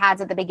lily pads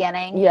at the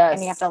beginning. Yes.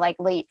 And you have to like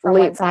leap from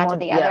one side to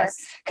the other. Yes.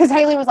 Because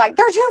Haley was like,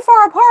 they're too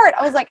far apart.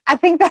 I was like, I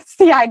think that's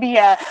the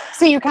idea.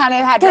 So you kind of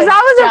had to. Because I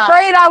was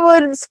afraid I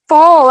would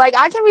fall. Like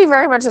I can be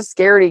very much a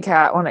scaredy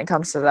cat when it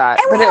comes to that.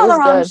 And but it was the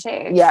wrong good.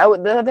 shoes.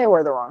 Yeah, they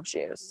were the wrong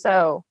shoes.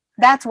 So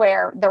that's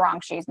where the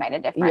wrong shoes made a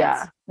difference.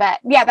 Yeah. But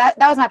yeah, that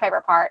was my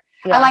favorite part.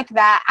 Yeah. I liked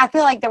that. I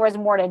feel like there was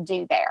more to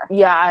do there.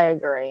 Yeah, I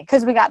agree.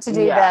 Because we got to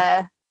do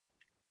the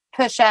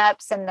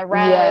push-ups and the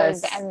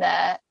rows and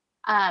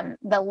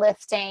the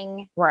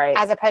lifting, right?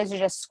 As opposed to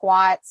just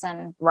squats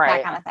and right.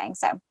 that kind of thing.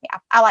 So yeah,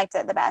 I liked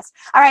it the best.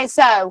 All right,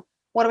 so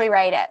what do we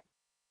rate it?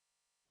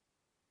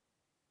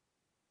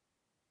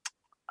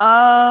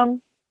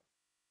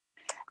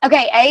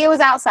 Okay, A, it was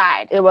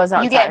outside. It was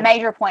outside. You get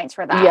major points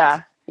for that.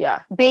 Yeah,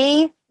 yeah.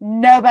 B,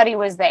 nobody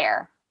was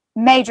there.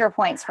 Major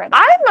points for that.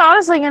 I'm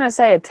honestly going to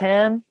say a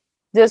 10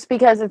 just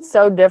because it's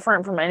so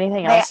different from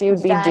anything else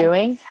you'd be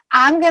doing.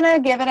 I'm going to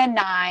give it a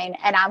 9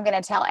 and I'm going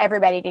to tell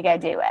everybody to go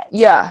do it.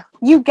 Yeah.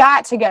 You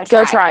got to go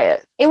try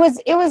it. It was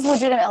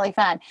legitimately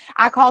fun.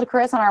 I called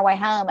Chris on our way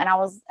home and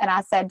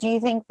I said, do you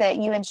think that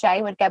you and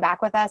Shay would go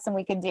back with us and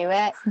we could do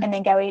it and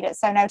then go eat at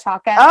So No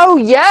Taco? Oh,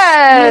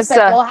 yes. He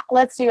said, well,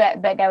 let's do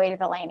it, but go eat at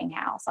the Lanning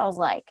House. I was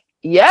like,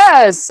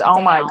 yes. Oh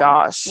my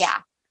gosh. Yeah.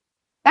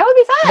 That would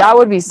be fun. That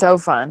would be so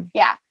fun.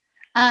 Yeah.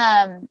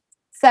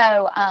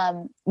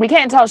 So we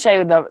can't tell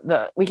Shay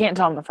we can't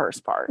tell him the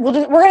first part. We're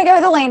gonna go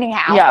to the Landing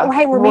House. Yeah,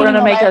 hey, we're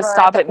gonna make us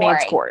stop at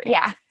Needs Quarry.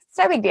 Yeah, it's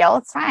no big deal.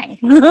 It's fine.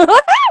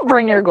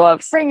 Bring your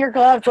gloves. Bring your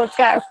gloves. Let's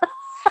go.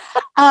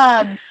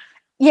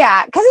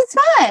 Yeah, because it's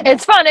fun.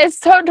 It's fun. It's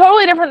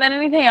totally different than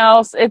anything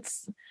else.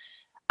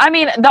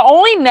 The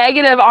only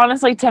negative,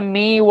 honestly, to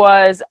me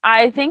was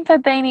I think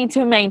that they need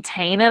to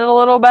maintain it a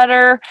little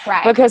better,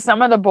 right? Because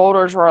some of the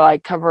boulders were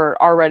like covered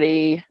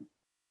already.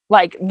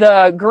 Like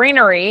the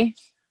greenery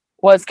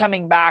was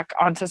coming back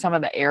onto some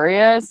of the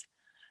areas.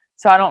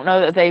 So I don't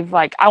know that they've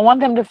I want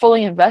them to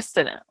fully invest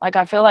in it. Like,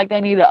 I feel like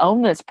they need to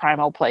own this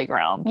primal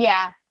playground.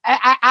 Yeah,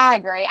 I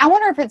agree. I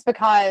wonder if it's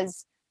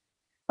because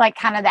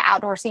kind of the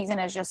outdoor season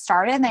has just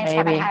started and they just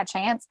haven't had a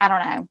chance. I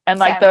don't know.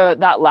 And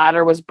that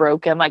ladder was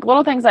broken,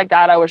 little things like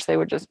that. I wish they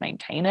would just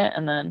maintain it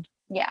and then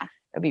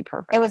it'd be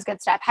perfect. It was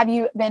good stuff. Have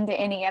you been to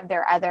any of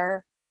their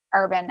other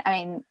urban,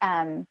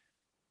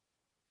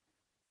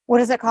 what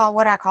is it called?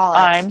 What do I call it?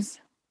 IMS,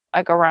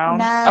 around.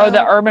 No. Oh,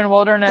 the urban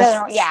wilderness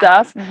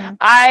stuff. Mm-hmm.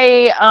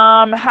 I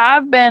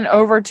have been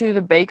over to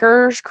the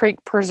Bakers Creek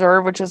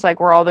Preserve, which is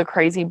where all the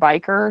crazy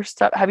biker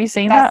stuff. Have you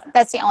seen that?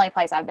 That's the only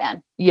place I've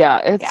been. Yeah,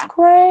 it's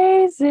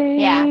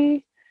crazy. Yeah.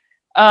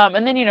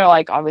 And then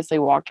obviously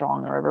walked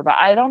along the river, but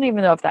I don't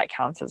even know if that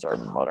counts as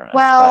urban wilderness.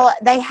 Well,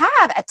 they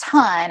have a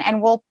ton, and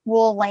we'll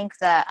link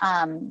the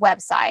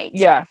website.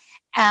 Yeah.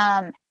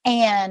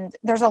 And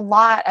there's a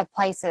lot of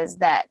places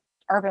that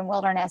urban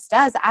wilderness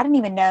does. I didn't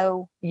even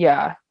know.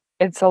 Yeah,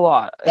 it's a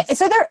lot.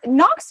 So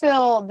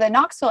the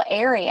Knoxville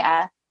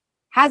area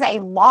has a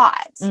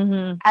lot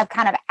of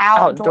kind of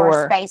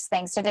outdoor space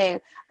things to do.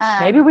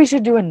 Maybe we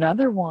should do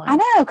another one. I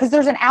know, because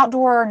there's an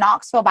outdoor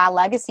Knoxville by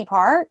Legacy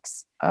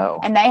Parks. Oh.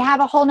 And they have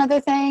a whole nother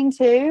thing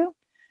too.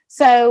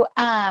 So,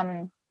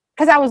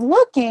 because I was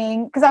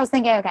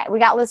thinking, okay, we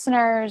got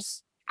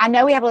listeners. I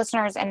know we have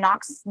listeners in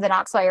the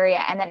Knoxville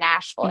area and the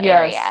Nashville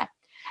area.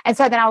 And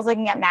so then I was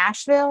looking at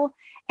Nashville,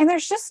 and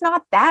there's just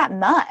not that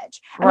much.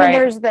 I mean,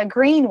 there's the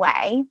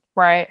Greenway,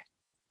 right,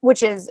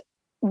 which is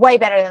way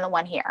better than the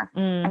one here.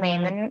 Mm-hmm. I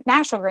mean, the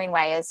Nashville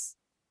Greenway is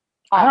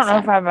awesome. I don't know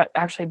if I've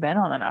actually been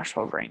on the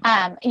Nashville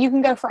Greenway. You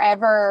can go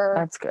forever.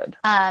 That's good.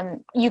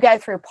 You go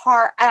through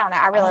park. I don't know.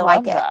 I really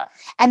like it. That.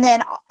 And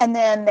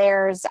then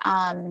there's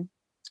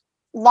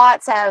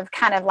lots of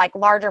kind of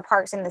larger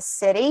parks in the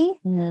city.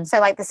 Mm-hmm.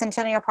 So the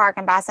Centennial Park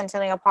and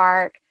Bicentennial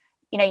Park,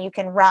 you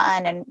can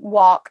run and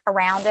walk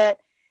around it.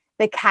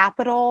 The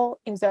Capitol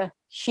is a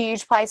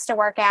huge place to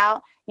work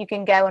out. You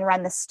can go and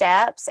run the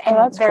steps, Oh, and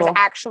that's there's cool.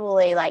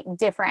 actually like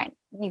different.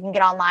 You can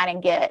get online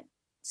and get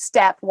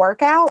step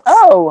workouts.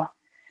 Oh,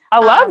 I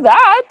love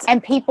that.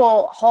 And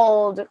people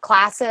hold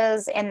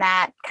classes in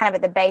that kind of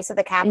at the base of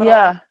the Capitol.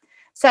 Yeah.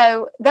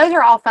 So those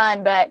are all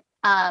fun, but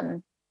I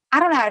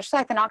don't know. I just feel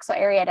like the Knoxville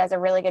area does a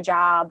really good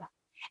job.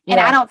 And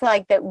Yeah. I don't feel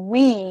like that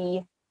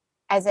we,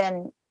 as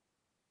in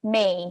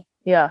me,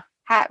 Yeah.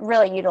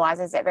 really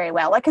utilizes it very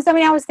well. Like, because I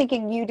mean, I was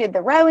thinking you did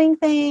the rowing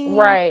thing.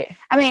 Right.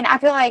 I mean, I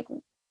feel like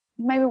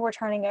maybe we're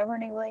turning over a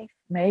new leaf.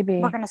 Maybe.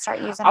 We're going to start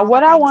using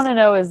What I want to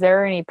know, is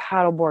there any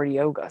paddleboard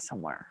yoga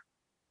somewhere?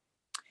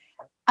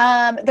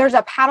 There's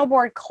a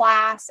paddleboard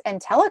class in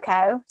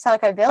Tellico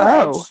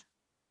Village. Oh.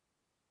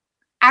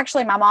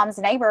 Actually, my mom's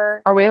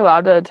neighbor Are we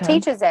allowed to attend?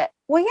 teaches it.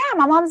 Well, yeah,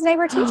 my mom's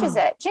neighbor teaches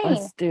it. Jean.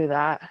 Let's do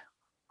that.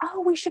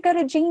 Oh, we should go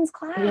to Jean's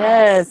class.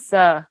 Yes.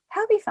 That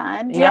would be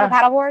fun. Do you have a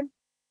paddleboard?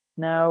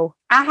 No.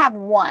 I have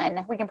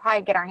one. We can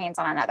probably get our hands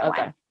on another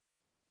one.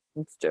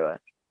 Let's do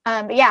it.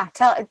 But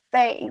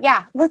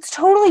yeah, let's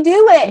totally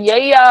do it.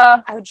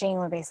 Yeah. Oh, Jean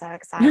would be so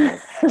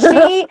excited.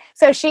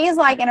 She's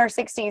like in her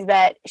 60s,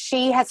 but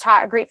she has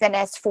taught Greek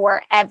fitness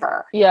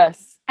forever.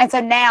 Yes. And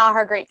so now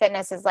her Greek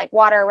fitness is like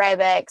water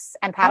aerobics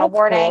and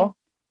paddleboarding. Cool.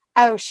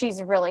 Oh,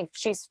 she's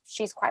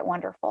quite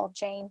wonderful,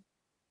 Jean.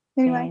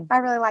 Anyway, Jean. I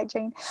really like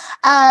Jean.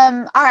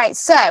 All right,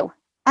 so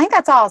I think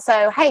that's all.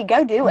 So hey,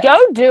 go do it. Go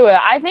do it.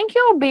 I think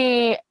you'll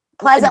be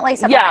Pleasantly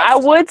surprised. Yeah, I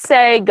would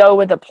say go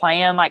with a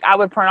plan. Like, I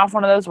would print off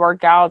one of those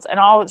workouts, and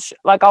I'll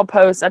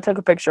post. I took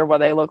a picture of what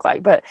they look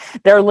like, but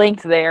they're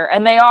linked there.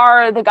 And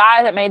the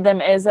guy that made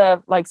them is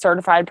a like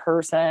certified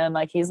person.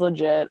 Like, he's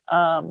legit.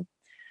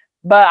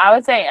 But I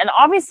would say, and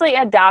obviously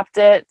adapt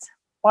it.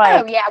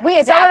 Like, oh yeah, we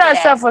adapted some of that it.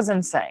 stuff was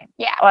insane.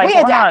 Yeah, Like, we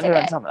we're not adapted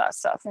doing it. some of that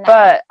stuff. No.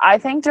 But I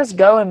think just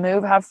go and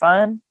move, have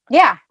fun.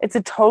 Yeah, It's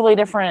a totally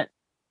different.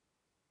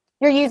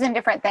 you're using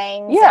different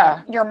things.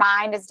 Yeah. and your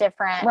mind is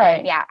different. Right.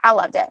 And yeah, I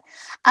loved it.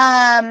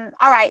 All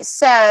right,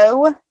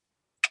 so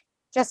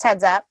just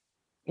heads up.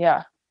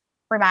 Yeah.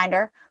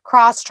 Reminder,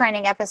 cross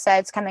training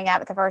episodes coming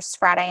up the first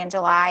Friday in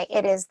July.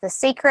 It is The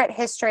Secret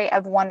History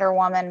of Wonder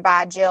Woman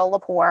by Jill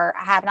Lepore.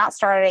 I have not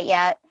started it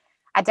yet.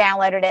 I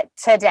downloaded it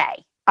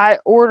today. I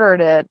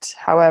ordered it.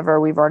 However,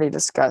 we've already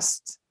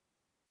discussed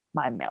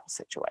my mail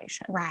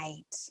situation.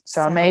 Right.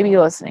 So I may be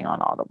listening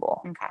on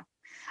Audible. Okay.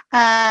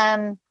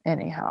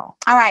 Anyhow,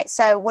 All right.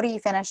 So what are you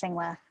finishing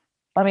with?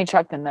 let me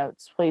check the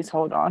notes. Please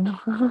hold on.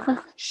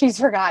 She's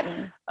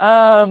forgotten.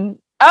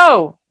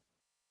 Oh,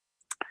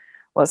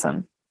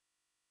 listen.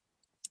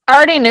 I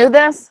already knew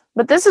this,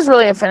 but this is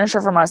really a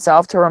finisher for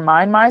myself to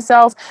remind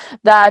myself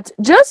that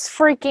just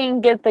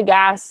freaking get the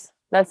gas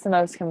that's the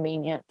most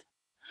convenient.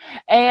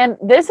 And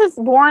this is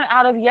born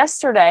out of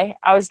yesterday.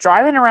 I was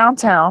driving around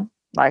town,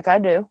 like I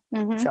do,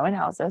 showing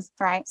houses.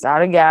 Right. It's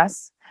out of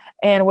gas.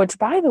 And which,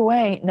 by the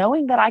way,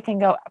 knowing that I can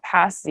go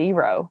past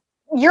zero.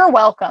 You're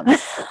welcome.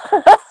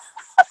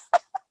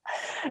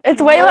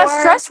 It's way less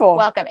stressful.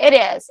 Welcome. It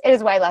is. It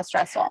is way less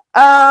stressful.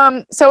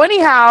 So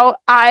anyhow,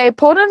 I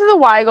pulled into the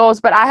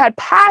Weigels, but I had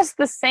passed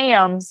the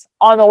Sam's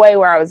on the way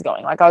where I was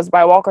going. Like, I was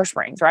by Walker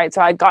Springs, right?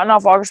 So I'd gotten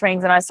off Walker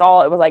Springs and I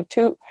saw it was like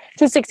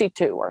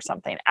 $262 or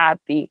something at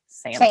the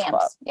Sam's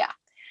Club. Yeah.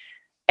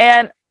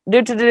 And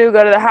go to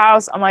the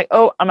house. I'm like,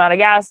 oh, I'm out of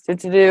gas.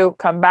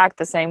 Come back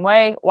the same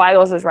way.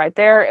 Weigels is right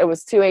there. It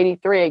was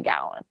 $2.83 a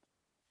gallon.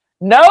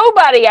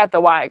 Nobody at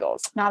the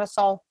Weigels. Not a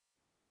soul.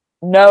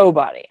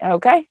 Nobody.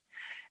 Okay.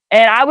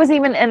 And I was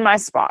even in my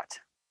spot.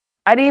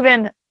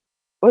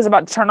 Was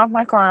about to turn off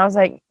my car and I was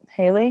like,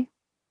 Haley,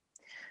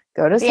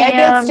 go to Sam's. Be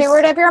a good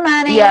steward of your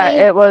money. Yeah,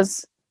 it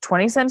was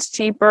 20 cents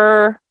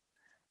cheaper.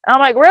 And I'm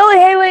like, really,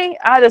 Haley?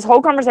 I had this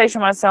whole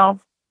conversation with myself.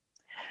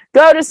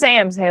 Go to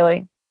Sam's,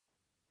 Haley.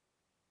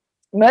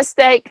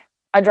 Mistake.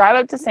 I drive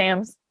up to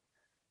Sam's.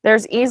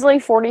 There's easily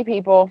 40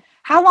 people.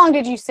 How long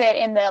did you sit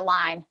in the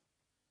line?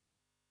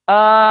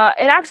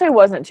 It actually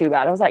wasn't too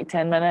bad. It was like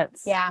 10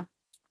 minutes. Yeah.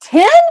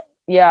 10?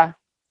 Yeah.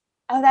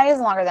 Oh, that is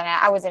longer than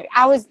that.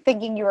 I was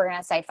thinking you were going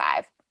to say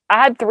 5. I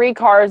had 3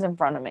 cars in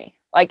front of me,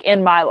 like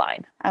in my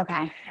line.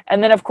 Okay.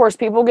 And then, of course,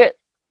 people get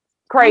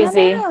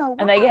crazy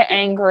and they get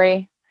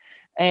angry.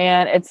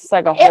 And it's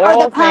like a whole Are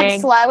the thing.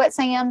 pumps slow at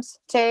Sam's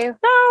too?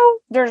 No.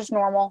 They're just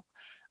normal.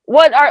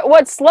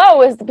 What's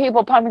slow is the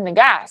people pumping the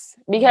gas,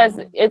 because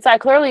it's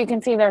like clearly you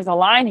can see there's a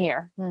line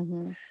here.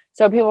 Mm-hmm.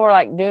 So people were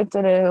like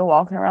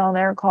walking around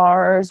their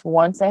cars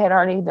once they were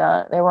already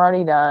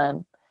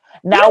done.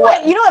 Now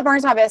you know what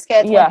burns my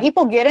biscuits? Yeah. When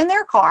people get in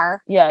their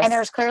car, yes, and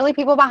there's clearly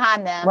people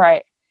behind them,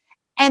 right,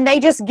 and they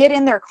just get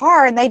in their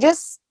car and they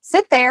just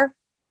sit there.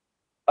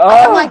 Oh,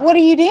 I'm like, what are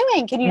you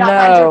doing? Can you not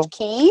find your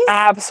keys?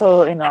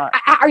 Absolutely not.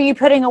 Are you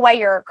putting away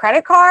your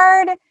credit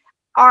card?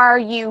 Are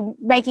you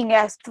making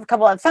a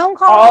couple of phone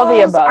calls? All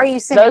the above. Are you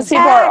sending Those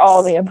people are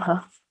all the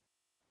above.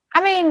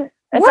 I mean,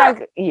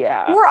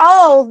 it's we're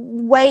all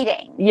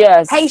waiting.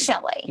 Yes.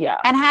 Patiently. Yeah.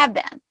 And have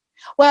been.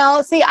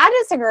 Well, see, I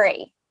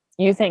disagree.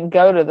 You think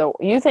go to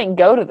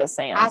the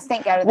Sam's. I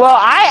think go to the Well,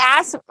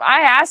 Sam's.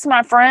 I asked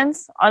my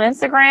friends on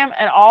Instagram,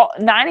 and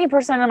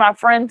 90% of my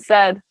friends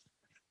said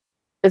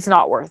It's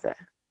not worth it.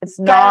 It's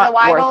Go to the not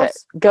worth Weigels?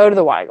 it. Go to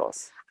the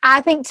Weigels.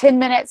 I think 10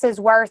 minutes is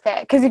worth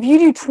it. Because if you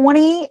do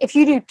 20,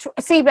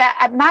 see, but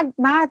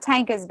my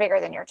tank is bigger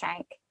than your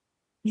tank.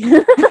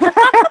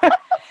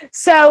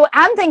 So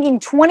I'm thinking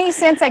 20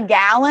 cents a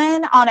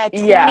gallon on a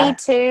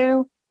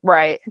 22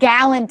 Right.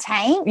 gallon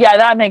tank. Yeah,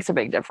 that makes a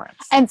big difference.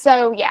 And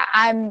so, yeah,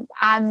 I'm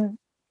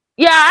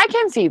Yeah, I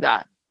can see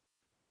that.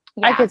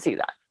 yeah. I could see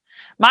that.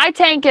 My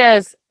tank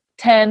is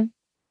 10,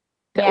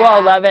 Yeah.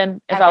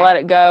 11 if I Okay. let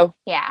it go.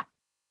 Yeah.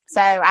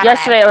 So I don't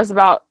Yesterday know. it was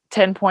about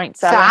 10.7.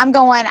 So I'm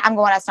going,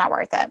 it's not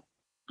worth it.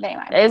 But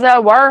anyway. Is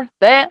it worth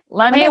it?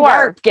 Let me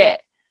work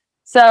it.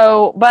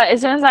 So, but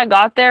as soon as I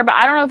got there, but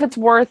I don't know if it's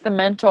worth the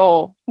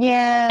mental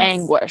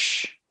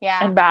anguish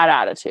Yeah. and bad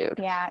attitude.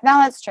 Yeah. No,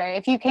 that's true.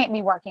 If you can't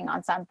be working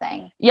on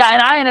something. Yeah,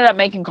 and I ended up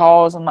making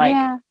calls and like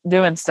yeah.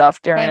 doing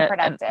stuff during Being it.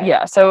 productive. And,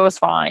 yeah, so it was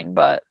fine,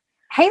 but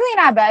Haley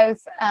and I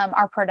both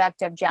are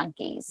productive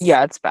junkies.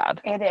 yeah, it's bad.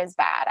 It is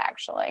bad,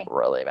 actually.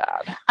 Really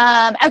bad.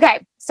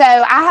 Okay. So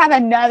I have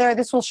another,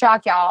 this will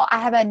shock y'all. I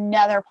have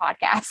another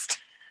podcast.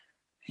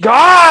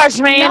 Gosh,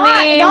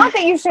 Mandy. Not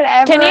that you should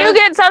ever. Can you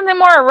get something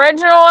more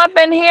original up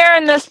in here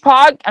in this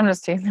pod? I'm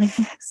just teasing.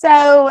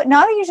 So,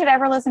 not that you should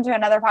ever listen to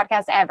another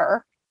podcast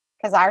ever,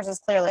 because ours is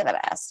clearly the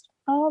best.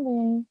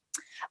 Oh,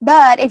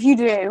 But if you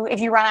do, if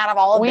you run out of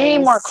all of we these,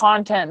 need more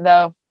content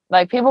though.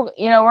 Like people,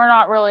 we're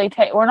not really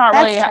That's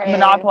true.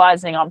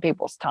 monopolizing on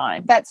people's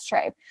time. That's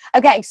true.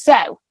 Okay,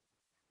 so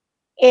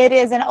it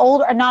is not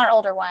an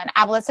older one.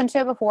 I've listened to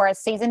it before. It's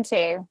season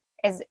 2.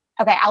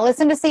 Okay, I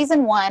listened to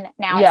season 1.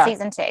 Now it's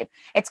season 2.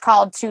 It's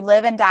called To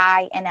Live and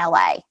Die in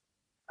LA.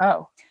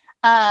 Oh.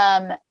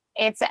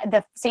 It's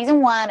the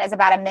season 1 is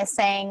about a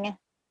missing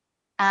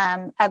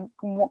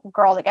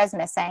girl that goes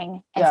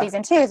missing, and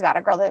season 2 is about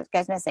a girl that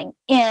goes missing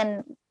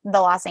in the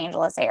Los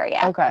Angeles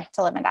area. Okay.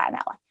 To Live and Die in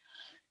LA.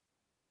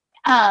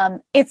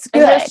 It's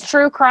good. Is this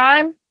true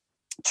crime?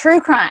 True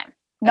crime.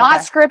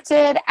 Not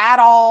scripted at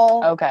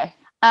all. Okay.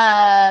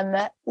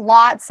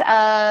 Lots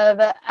of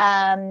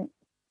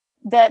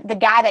the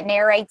guy that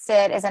narrates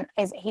it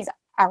he's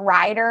a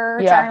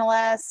writer,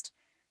 journalist.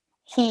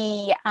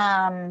 He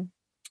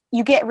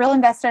you get real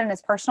invested in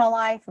his personal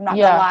life. I'm not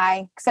gonna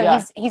lie.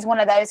 So he's one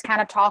of those kind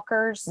of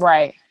talkers.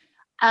 Right.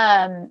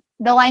 The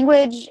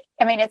language,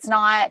 I mean, it's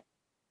not,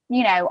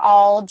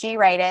 all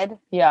G-rated.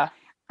 Yeah.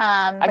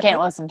 I can't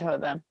listen to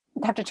it then.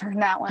 Have to turn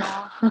that one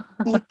off.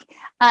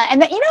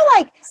 And then, do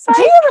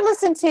you ever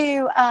listen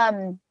to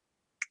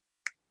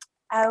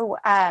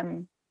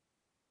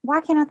why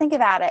can't I think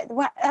about it?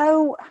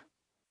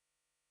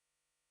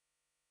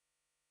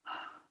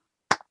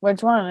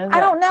 Which one is it? I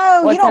don't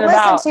know. What's You don't it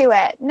listen about? to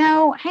it.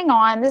 No, hang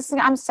on.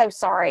 I'm so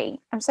sorry.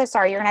 I'm so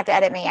sorry. You're gonna have to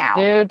edit me out.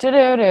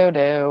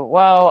 Do.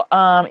 Well,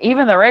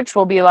 even the rich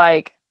will be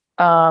like,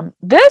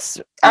 this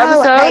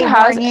episode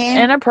has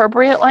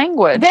inappropriate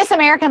language. This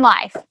American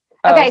Life.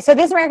 Okay, so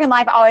This American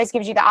Life always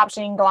gives you the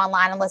option. You can go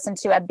online and listen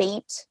to a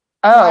beat.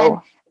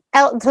 Oh.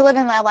 To Live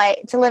in LA,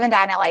 To Live and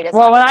Die in LA.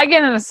 Well, when I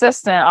get an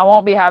assistant, I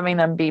won't be having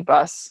them beep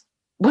us.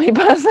 Bleep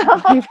us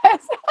out.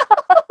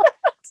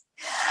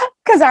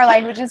 Because our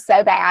language is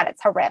so bad,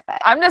 it's horrific.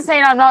 I'm just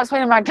saying I'm not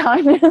spending my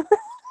time.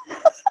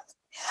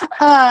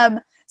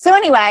 So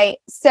anyway,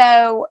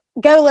 go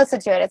listen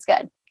to it. It's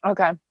good.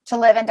 Okay. To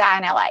Live and Die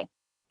in LA.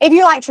 If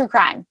you like true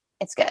crime,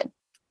 it's good.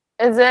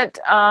 Will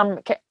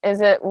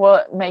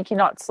it make you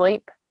not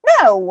sleep?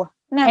 No.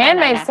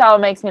 Handmaid's Tale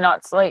makes me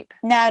not sleep.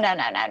 No.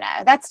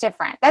 That's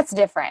different.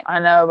 I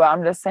know, but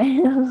I'm just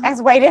saying.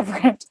 That's way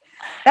different.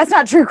 That's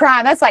not true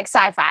crime. That's like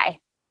sci-fi.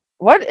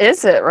 What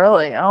is it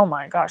really? Oh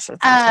my gosh.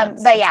 That's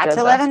intense. But yeah, It's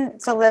to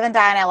good, live and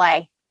die in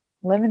LA.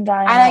 Live and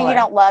die in I know LA. you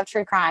don't love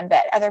true crime,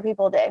 but other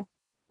people do.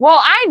 Well,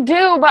 I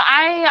do, but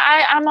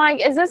I'm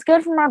like, is this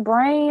good for my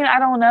brain? I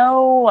don't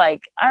know.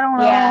 Like, I don't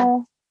know. Yeah.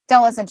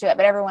 Don't listen to it,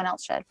 but everyone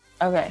else should.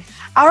 Okay.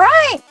 All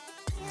right.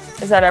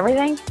 Is that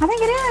everything? I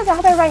think it is. I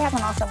hope everybody has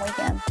an awesome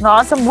weekend. An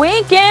awesome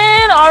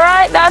weekend. All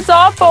right. That's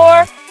all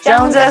for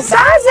Jones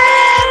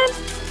Assassin.